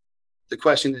stack. The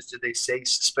question is, do they stay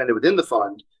suspended within the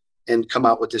fund and come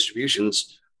out with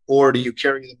distributions, or do you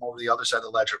carry them over the other side of the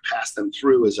ledger, pass them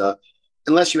through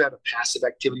unless you have a passive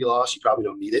activity loss, you probably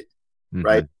don't need it,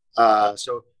 right?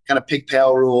 So kind of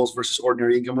pigtail rules versus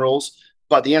ordinary income rules.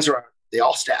 But the answer are they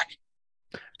all stack.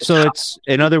 So it's,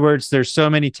 in other words, there's so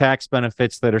many tax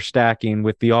benefits that are stacking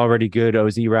with the already good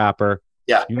OZ wrapper.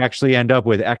 Yeah. You actually end up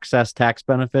with excess tax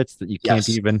benefits that you can't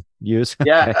Yes. even use.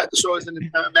 Yeah. So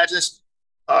imagine this,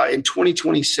 in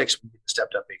 2026, we get a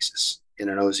stepped up basis in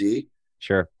an OZ.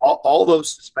 Sure. All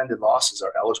those suspended losses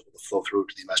are eligible to flow through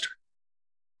to the investor.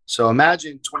 So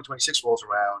imagine 2026 rolls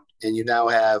around and you now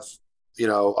have,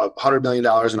 $100 million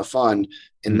in a fund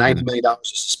and $90 million of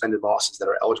suspended losses that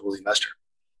are eligible to the investor.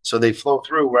 So they flow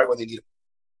through right when they need them,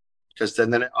 because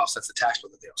then it offsets the tax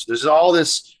bill that they owe. So there's all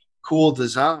this cool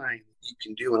design you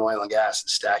can do in oil and gas and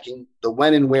stacking. The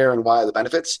when and where and why of the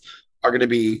benefits are going to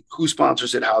be who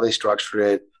sponsors it, how they structure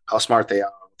it, how smart they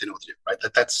are, what they know what to do, right?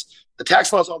 That's the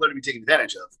tax law is all there to be taken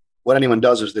advantage of. What anyone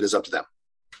does is up to them.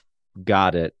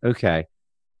 Got it. Okay.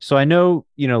 So I know,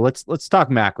 let's talk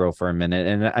macro for a minute.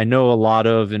 And I know a lot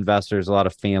of investors, a lot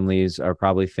of families are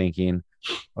probably thinking,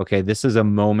 okay, this is a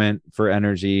moment for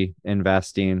energy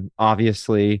investing.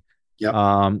 Obviously,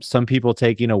 some people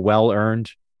taking a well-earned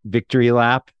victory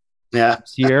lap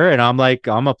here. And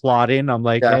I'm applauding. I'm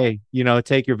like, hey,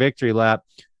 take your victory lap.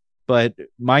 But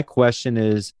my question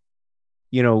is,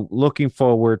 looking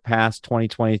forward past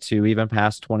 2022, even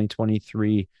past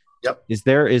 2023, is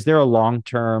there a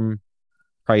long-term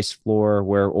price floor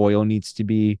where oil needs to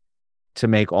be to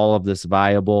make all of this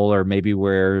viable, or maybe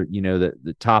where,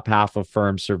 the top half of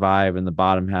firms survive and the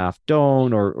bottom half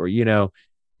don't, or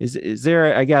is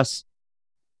there, I guess,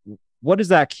 what is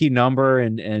that key number,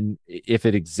 and if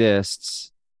it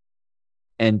exists,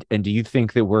 and do you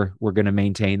think that we're going to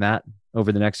maintain that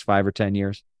over the next 5 or 10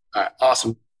 years? All right.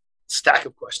 Awesome. Stack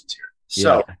of questions here.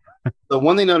 So the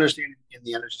one thing to understand in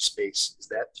the energy space is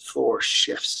that floor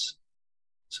shifts.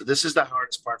 So this is the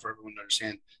hardest part for everyone to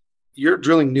understand. You're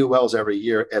drilling new wells every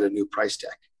year at a new price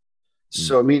tag.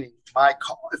 So meaning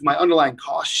if my underlying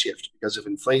costs shift because of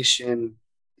inflation,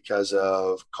 because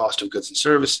of cost of goods and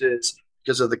services,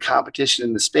 because of the competition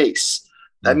in the space,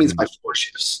 that means my floor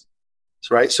shifts.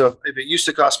 So, right. So if it used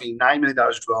to cost me $9 million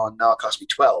to drill and now it costs me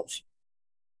 12,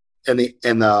 and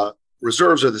the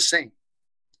reserves are the same,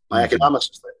 my economics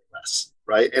are slightly less,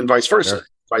 right? And vice versa. Sure.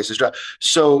 Prices drop.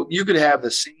 So you could have the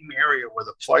same area where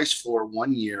the price for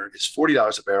 1 year is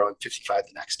 $40 a barrel and 55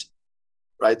 the next,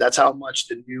 right? That's how much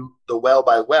the well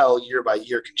by well, year by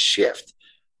year can shift.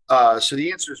 So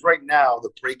the answer is right now, the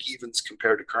break evens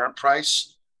compared to current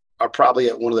price are probably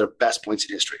at one of their best points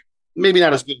in history. Maybe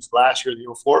not as good as last year or the year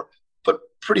before, but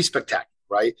pretty spectacular,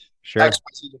 right? Sure.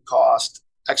 XYZ the cost,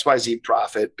 XYZ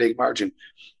profit, big margin.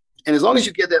 And as long as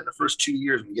you get that in the first 2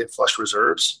 years and you get flush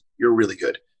reserves, you're really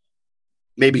good.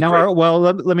 Maybe now,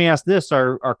 let me ask this: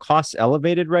 Are costs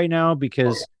elevated right now?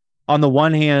 Because on the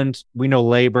one hand, we know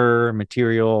labor,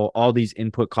 material, all these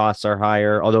input costs are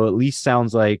higher. Although at least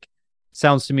sounds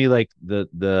to me like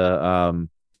the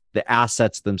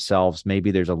assets themselves,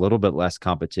 maybe there's a little bit less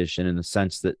competition in the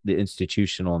sense that the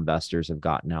institutional investors have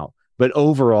gotten out. But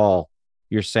overall,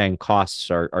 you're saying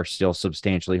costs are still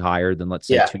substantially higher than, let's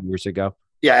say, 2 years ago.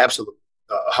 Yeah, absolutely,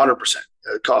 100%.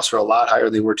 Costs are a lot higher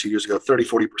than they were 2 years ago,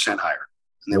 30-40% higher.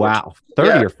 Wow,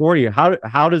 30 or 40.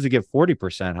 How does it get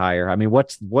 40% higher? I mean,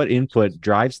 what input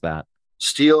drives that?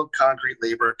 Steel, concrete,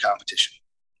 labor, competition,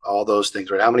 all those things,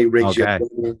 right? How many rigs you have,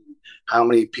 how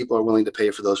many people are willing to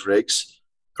pay for those rigs,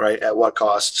 right? At what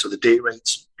cost? So the day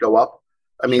rates go up.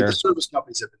 I mean, the service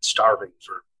companies have been starving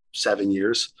for 7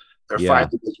 years. They're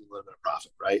finally making a little bit of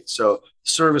profit, right? So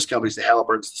service companies, the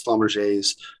Halliburtons, the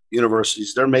Schlumbergers,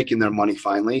 universities, they're making their money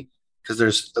finally because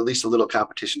there's at least a little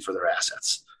competition for their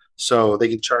assets. So they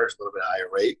can charge a little bit higher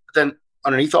rate. But then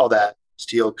underneath all that,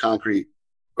 steel, concrete,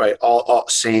 right, all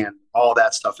sand, all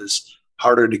that stuff is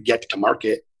harder to get to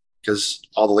market because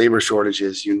all the labor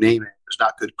shortages, you name it. There's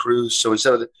not good crews. So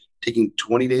instead of taking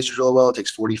 20 days to drill a well, it takes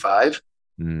 45.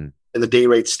 And the day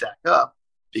rates stack up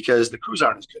because the crews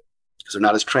aren't as good because they're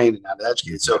not as trained and not as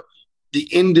educated. So the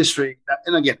industry,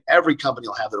 and again, every company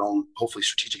will have their own, hopefully,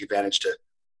 strategic advantage to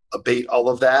abate all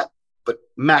of that. But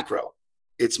macro,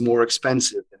 it's more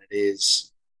expensive than it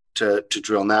is to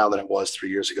drill now than it was 3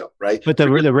 years ago, right? But the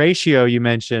ratio you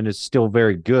mentioned is still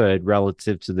very good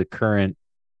relative to the current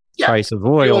price of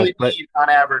oil. You only need, on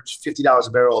average, $50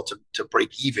 a barrel to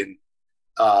break even.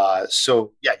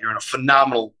 So, you're in a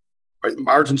phenomenal, right?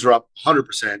 Margins are up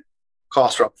 100%,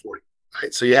 costs are up 40,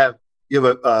 right? So you have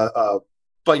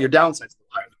but your downside's a little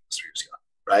higher than it was 3 years ago,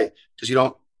 right? Because you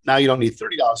don't need $30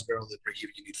 a barrel to break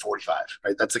even, you need 45,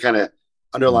 right? That's the kind of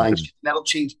underlying, that'll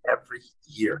change every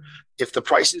year. If the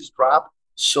prices drop,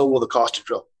 so will the cost to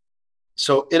drill.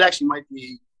 So it actually might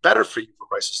be better for you for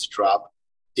prices to drop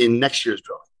in next year's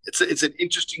drilling. It's an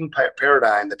interesting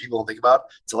paradigm that people don't think about.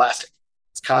 It's elastic.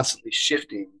 It's constantly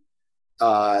shifting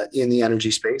in the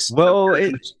energy space. Well,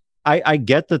 I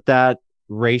get that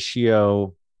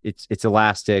ratio, it's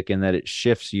elastic and that it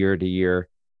shifts year to year.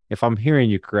 If I'm hearing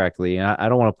you correctly, and I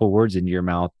don't want to put words into your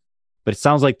mouth, but it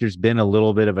sounds like there's been a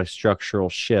little bit of a structural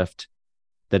shift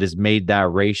that has made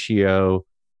that ratio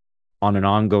on an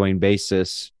ongoing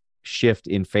basis shift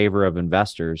in favor of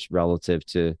investors relative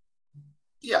to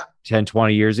 10,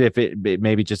 20 years. If it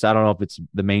maybe just, I don't know if it's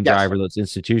the main driver that's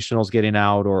institutionals getting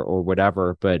out or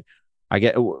whatever, but I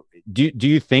get, do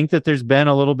you think that there's been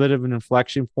a little bit of an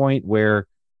inflection point where,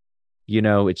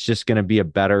 it's just going to be a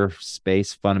better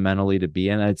space fundamentally to be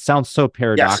in? And it sounds so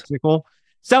paradoxical.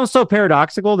 Sounds so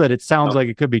paradoxical that it sounds like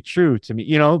it could be true to me,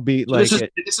 be so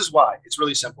like, this is why it's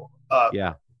really simple.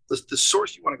 The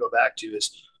source you want to go back to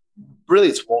is really,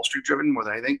 it's Wall Street driven more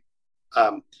than anything.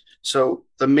 So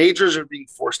the majors are being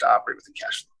forced to operate within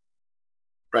cash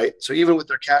flow, right? So even with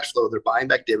their cash flow, they're buying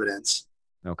back dividends.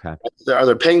 Okay.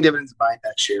 They're paying dividends and buying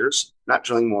back shares, not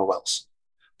drilling more wells.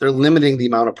 They're limiting the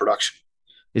amount of production.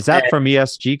 Is that from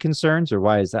ESG concerns, or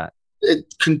why is that?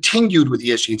 It continued with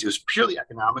ESG. It was purely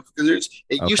economic because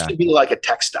it used to be like a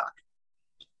tech stock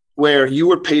where you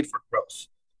were paid for growth.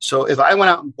 So if I went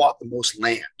out and bought the most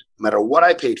land, no matter what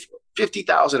I paid for,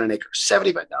 $50,000 an acre,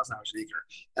 $75,000 an acre,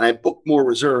 and I booked more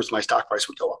reserves, my stock price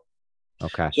would go up.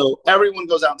 Okay. So everyone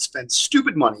goes out and spends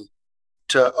stupid money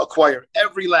to acquire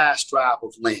every last drop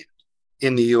of land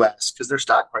in the U.S. because their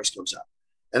stock price goes up.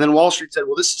 And then Wall Street said,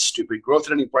 well, this is stupid. Growth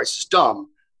at any price is dumb.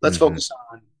 Let's focus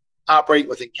on operating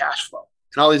within cash flow.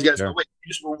 And all these guys go, wait,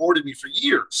 you just rewarded me for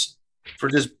years for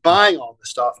just buying all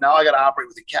this stuff. Now I got to operate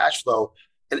within cash flow.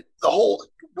 And the whole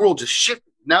world just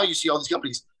shifted. Now you see all these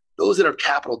companies, those that are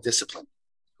capital disciplined,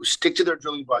 who stick to their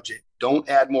drilling budget, don't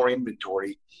add more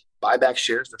inventory, buy back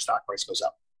shares, their stock price goes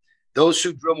up. Those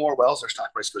who drill more wells, their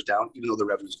stock price goes down, even though the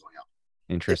revenue is going up.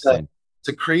 Interesting. It's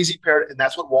a crazy paradigm. And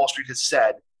that's what Wall Street has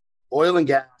said. Oil and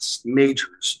gas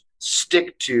majors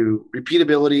stick to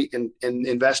repeatability and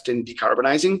invest in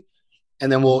decarbonizing,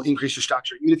 and then we'll increase your stock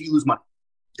share, even if you lose money.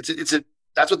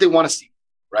 That's what they want to see,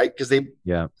 right? Because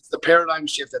it's the paradigm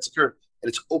shift that's occurred, and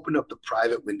it's opened up the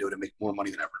private window to make more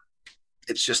money than ever.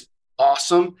 It's just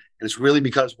awesome, and it's really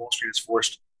because Wall Street has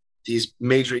forced these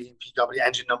major E&P companies,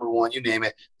 engine number one, you name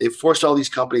it. They've forced all these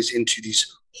companies into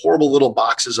these horrible little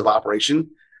boxes of operation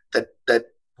that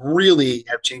really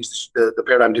have changed the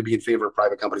paradigm to be in favor of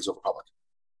private companies over public.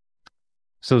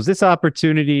 So is this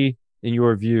opportunity, in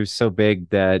your view, so big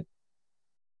that,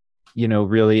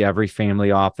 really every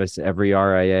family office, every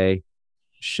RIA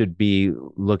should be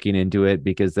looking into it?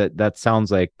 Because that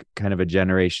sounds like kind of a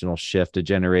generational shift, a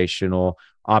generational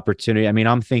opportunity. I mean,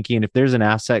 I'm thinking if there's an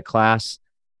asset class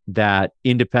that,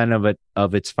 independent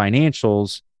of its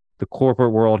financials, the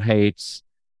corporate world hates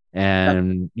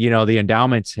and, the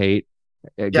endowments hate,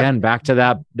 again, back to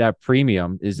that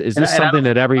premium. Is this something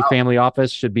that every family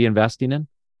office should be investing in?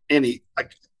 Andy,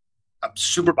 I'm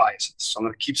super biased, so I'm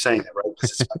going to keep saying that,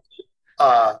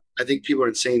 right? I think people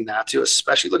are saying that too,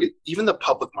 especially look at even the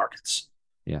public markets,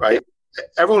 right?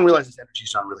 Everyone realizes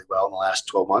energy's done really well in the last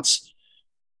 12 months.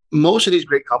 Most of these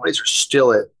great companies are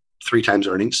still at 3 times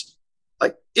earnings.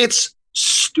 Like, it's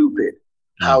stupid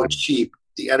how cheap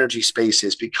the energy space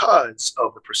is because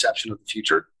of the perception of the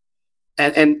future.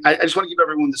 And I just want to give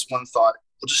everyone this one thought.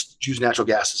 We'll just use natural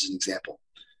gas as an example.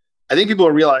 I think people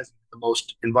are realizing the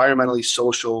most environmentally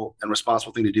social and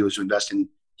responsible thing to do is to invest in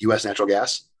U.S. natural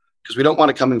gas, because we don't want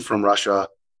to come in from Russia,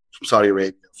 from Saudi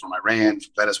Arabia, from Iran,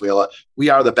 from Venezuela. We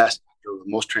are the best, the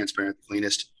most transparent, the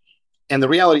cleanest. And the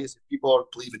reality is, if people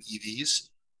believe in EVs,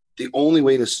 the only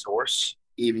way to source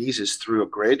EVs is through a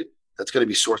grid that's going to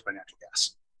be sourced by natural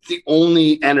gas. It's the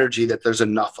only energy that there's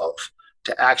enough of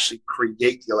to actually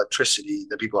create the electricity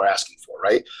that people are asking for,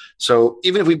 right? So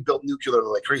even if we built nuclear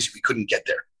like crazy, we couldn't get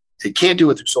there. They can't do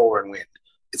it through solar and wind.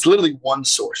 It's literally one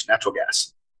source, natural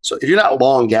gas. So if you're not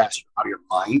long gas, you're out of your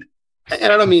mind.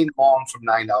 And I don't mean long from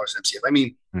 $9 MCF. I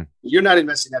mean, you're not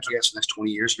investing in natural gas for the next 20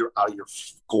 years. You're out of your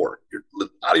gourd. You're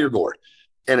out of your gourd.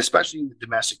 And especially in the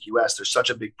domestic U.S., there's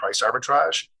such a big price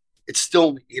arbitrage. It's still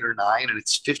only 8 or 9, and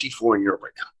it's 54 in Europe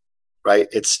right now, right?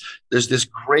 There's this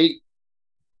great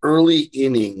early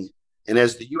inning. And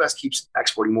as the U.S. keeps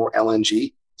exporting more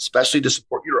LNG, especially to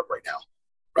support Europe right now,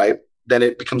 right, then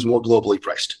it becomes more globally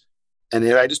priced. And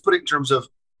I just put it in terms of,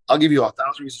 I'll give you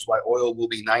 1,000 reasons why oil will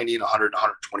be 90 and 100 and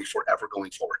 120 forever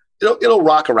going forward. It'll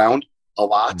rock around a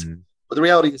lot, but the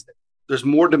reality is that there's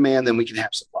more demand than we can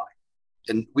have supply.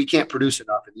 And we can't produce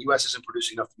enough, and the U.S. isn't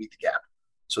producing enough to meet the gap.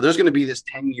 So there's going to be this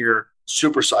 10-year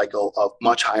super cycle of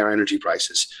much higher energy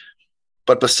prices.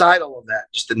 But beside all of that,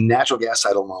 just the natural gas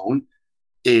side alone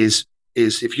is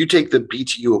if you take the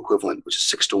BTU equivalent, which is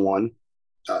 6 to 1,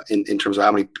 in terms of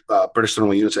how many British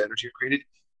thermal units of energy are created.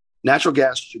 Natural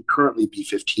gas should currently be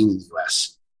 15 in the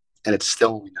US, and it's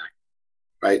still only 9,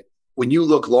 right? When you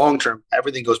look long term,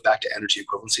 everything goes back to energy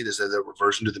equivalency. There's a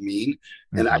reversion to the mean.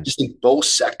 And I just think both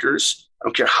sectors, I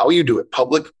don't care how you do it,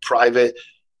 public, private,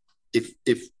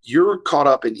 if you're caught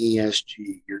up in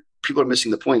ESG, people are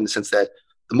missing the point in the sense that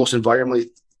the most environmentally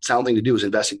sound thing to do is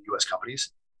invest in US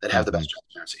companies that have the best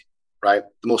transparency, right?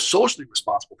 The most socially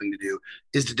responsible thing to do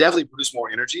is to definitely produce more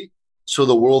energy so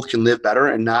the world can live better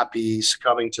and not be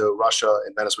succumbing to Russia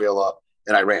and Venezuela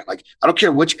and Iran. Like, I don't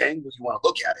care which angle you want to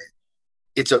look at it.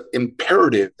 It's an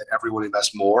imperative that everyone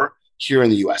invest more here in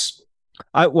the US.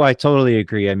 I totally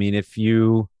agree. I mean, if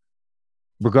you,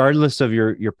 regardless of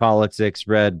your politics,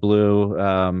 red, blue,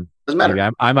 doesn't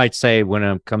matter. I might say when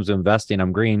it comes to investing,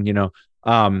 I'm green, Yeah.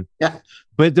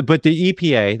 But the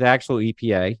EPA, the actual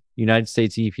EPA, United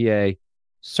States EPA,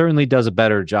 certainly does a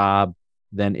better job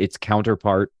than its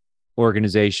counterpart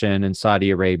organization in Saudi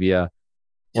Arabia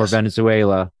or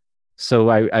Venezuela. So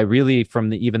I really,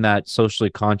 from even that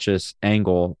socially conscious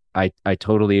angle, I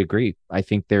totally agree. I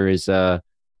think there is an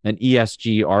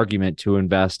ESG argument to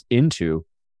invest into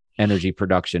energy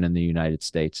production in the United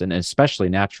States, and especially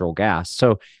natural gas.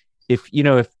 So if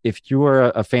you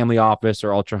are a family office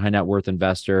or ultra high net worth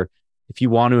investor, if you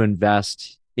want to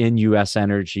invest in US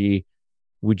energy,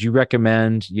 would you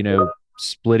recommend,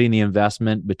 splitting the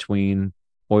investment between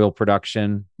oil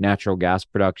production, natural gas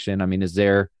production? I mean,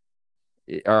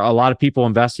 are a lot of people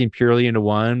investing purely into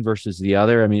one versus the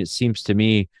other? I mean, it seems to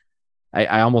me,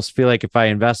 I almost feel like if I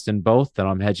invest in both, then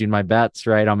I'm hedging my bets,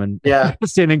 right? I'm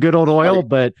investing in good old oil,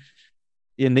 but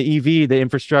in the EV, the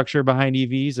infrastructure behind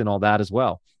EVs and all that as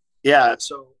well. Yeah.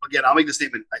 So again, I'll make the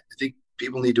statement. I think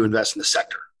people need to invest in the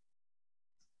sector,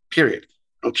 period.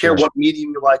 I don't care what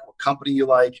medium you like, what company you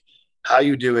like, how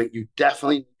you do it. You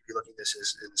definitely need to be looking at this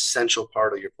as an essential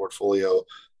part of your portfolio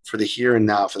for the here and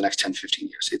now for the next 10, 15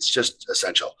 years. It's just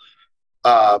essential.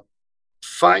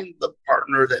 Find the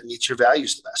partner that meets your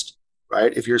values the best,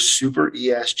 right? If you're super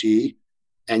ESG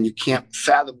and you can't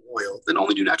fathom oil, then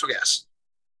only do natural gas.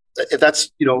 If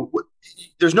that's,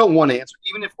 there's no one answer.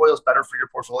 Even if oil is better for your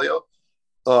portfolio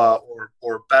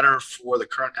or better for the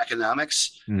current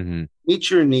economics, meet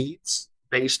your needs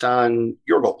based on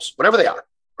your goals, whatever they are,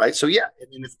 right? So yeah, I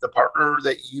mean, if the partner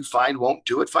that you find won't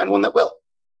do it, find one that will.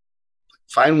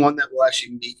 Find one that will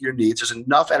actually meet your needs. There's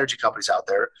enough energy companies out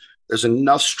there. There's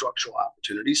enough structural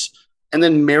opportunities. And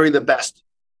then marry the best.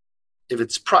 If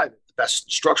it's private, the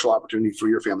best structural opportunity for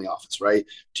your family office, right?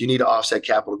 Do you need to offset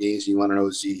capital gains? Do you want an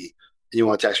OZ? And you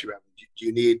want tax-free revenue? Do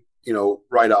you need,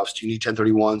 write-offs? Do you need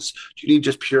 1031s? Do you need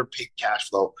just pure paid cash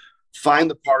flow? Find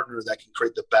the partner that can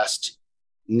create the best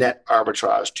net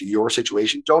arbitrage to your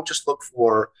situation. Don't just look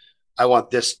for, I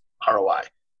want this ROI.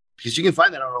 Because you can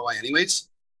find that ROI anyways.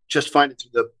 Just find it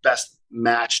through the best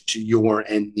match to your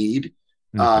end need.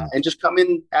 And just come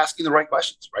in asking the right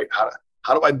questions, right?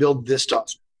 How do I build this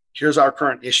stuff? Here's our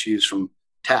current issues from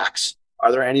tax. Are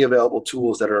there any available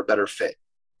tools that are a better fit?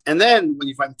 And then when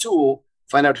you find the tool,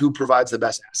 find out who provides the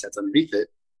best assets underneath it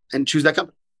and choose that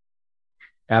company.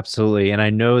 Absolutely. And I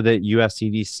know that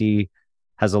USEDC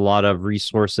has a lot of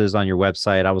resources on your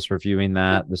website. I was reviewing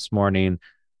that this morning.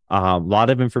 A lot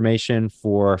of information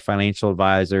for financial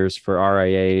advisors, for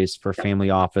RIAs, for family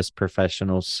office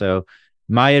professionals. So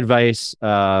my advice,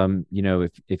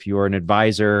 if you're an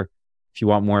advisor, if you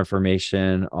want more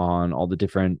information on all the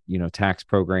different, tax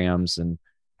programs and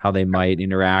how they might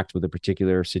interact with a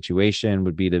particular situation,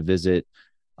 would be to visit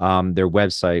their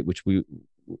website, which we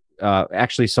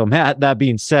actually. So Matt, that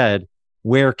being said,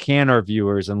 where can our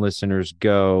viewers and listeners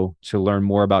go to learn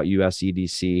more about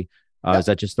USEDC? Is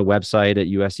that just the website at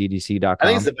usedc.com? I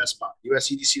think it's the best spot,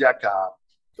 usedc.com.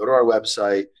 Go to our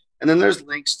website. And then there's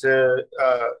links to,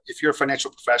 if you're a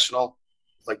financial professional,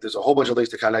 like there's a whole bunch of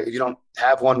links to contact. If you don't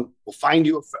have one, we'll find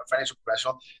you a financial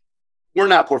professional. We're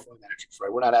not portfolio managers,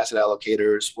 right? We're not asset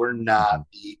allocators. We're not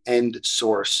the end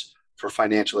source for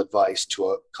financial advice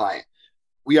to a client.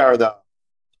 We are the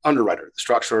underwriter, the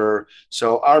structurer.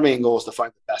 So our main goal is to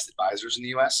find the best advisors in the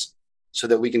US so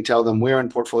that we can tell them where in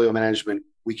portfolio management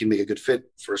we can make a good fit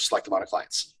for a select amount of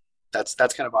clients. That's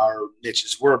kind of our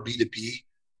niche. We're a B2B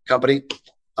company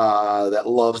that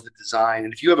loves the design.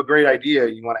 And if you have a great idea,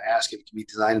 you want to ask if it can be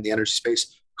designed in the energy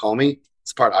space, call me.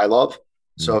 It's the part I love.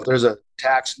 So if there's a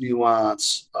tax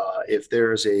nuance, if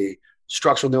there's a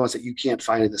structural nuance that you can't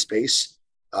find in the space,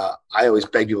 I always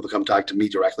beg people to come talk to me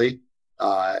directly.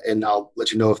 And I'll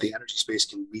let you know if the energy space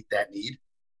can meet that need.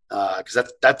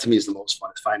 Because that to me is the most fun,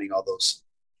 is finding all those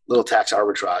little tax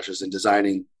arbitrages and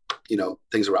designing,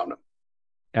 things around them.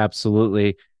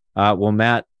 Absolutely. Well,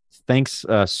 Matt, thanks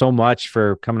so much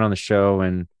for coming on the show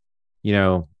and,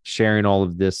 sharing all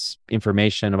of this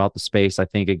information about the space. I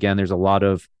think, again, there's a lot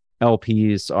of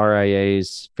LPs,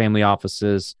 RIAs, family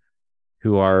offices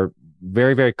who are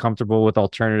very, very comfortable with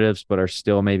alternatives, but are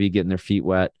still maybe getting their feet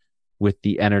wet with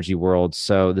the energy world.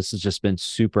 So this has just been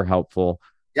super helpful.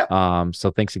 Yeah.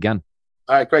 So thanks again.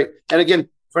 All right, great. And again,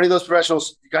 for any of those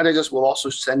professionals, you contact us. We'll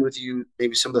also send with you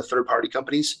maybe some of the third-party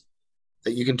companies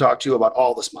that you can talk to about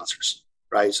all the sponsors,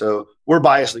 right? So we're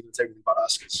biased against everything about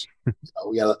us because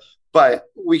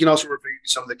but we can also review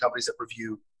some of the companies that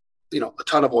review, a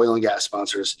ton of oil and gas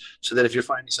sponsors, so that if you're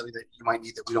finding something that you might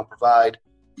need that we don't provide,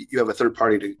 you have a third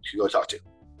party to go talk to.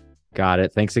 Got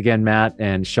it. Thanks again, Matt.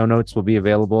 And show notes will be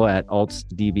available at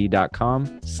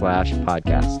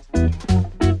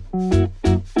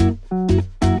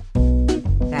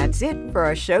altsdb.com/podcast. That's it for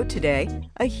our show today.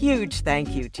 A huge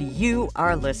thank you to you,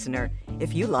 our listener.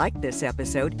 If you like this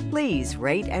episode, please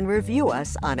rate and review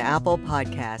us on Apple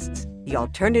Podcasts. The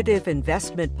Alternative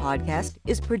Investment Podcast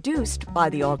is produced by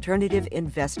the Alternative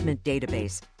Investment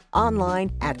Database,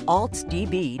 online at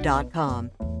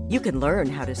altsdb.com. You can learn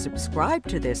how to subscribe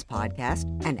to this podcast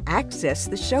and access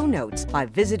the show notes by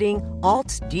visiting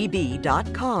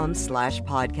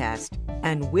altsdb.com/podcast.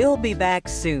 And we'll be back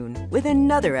soon with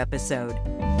another episode.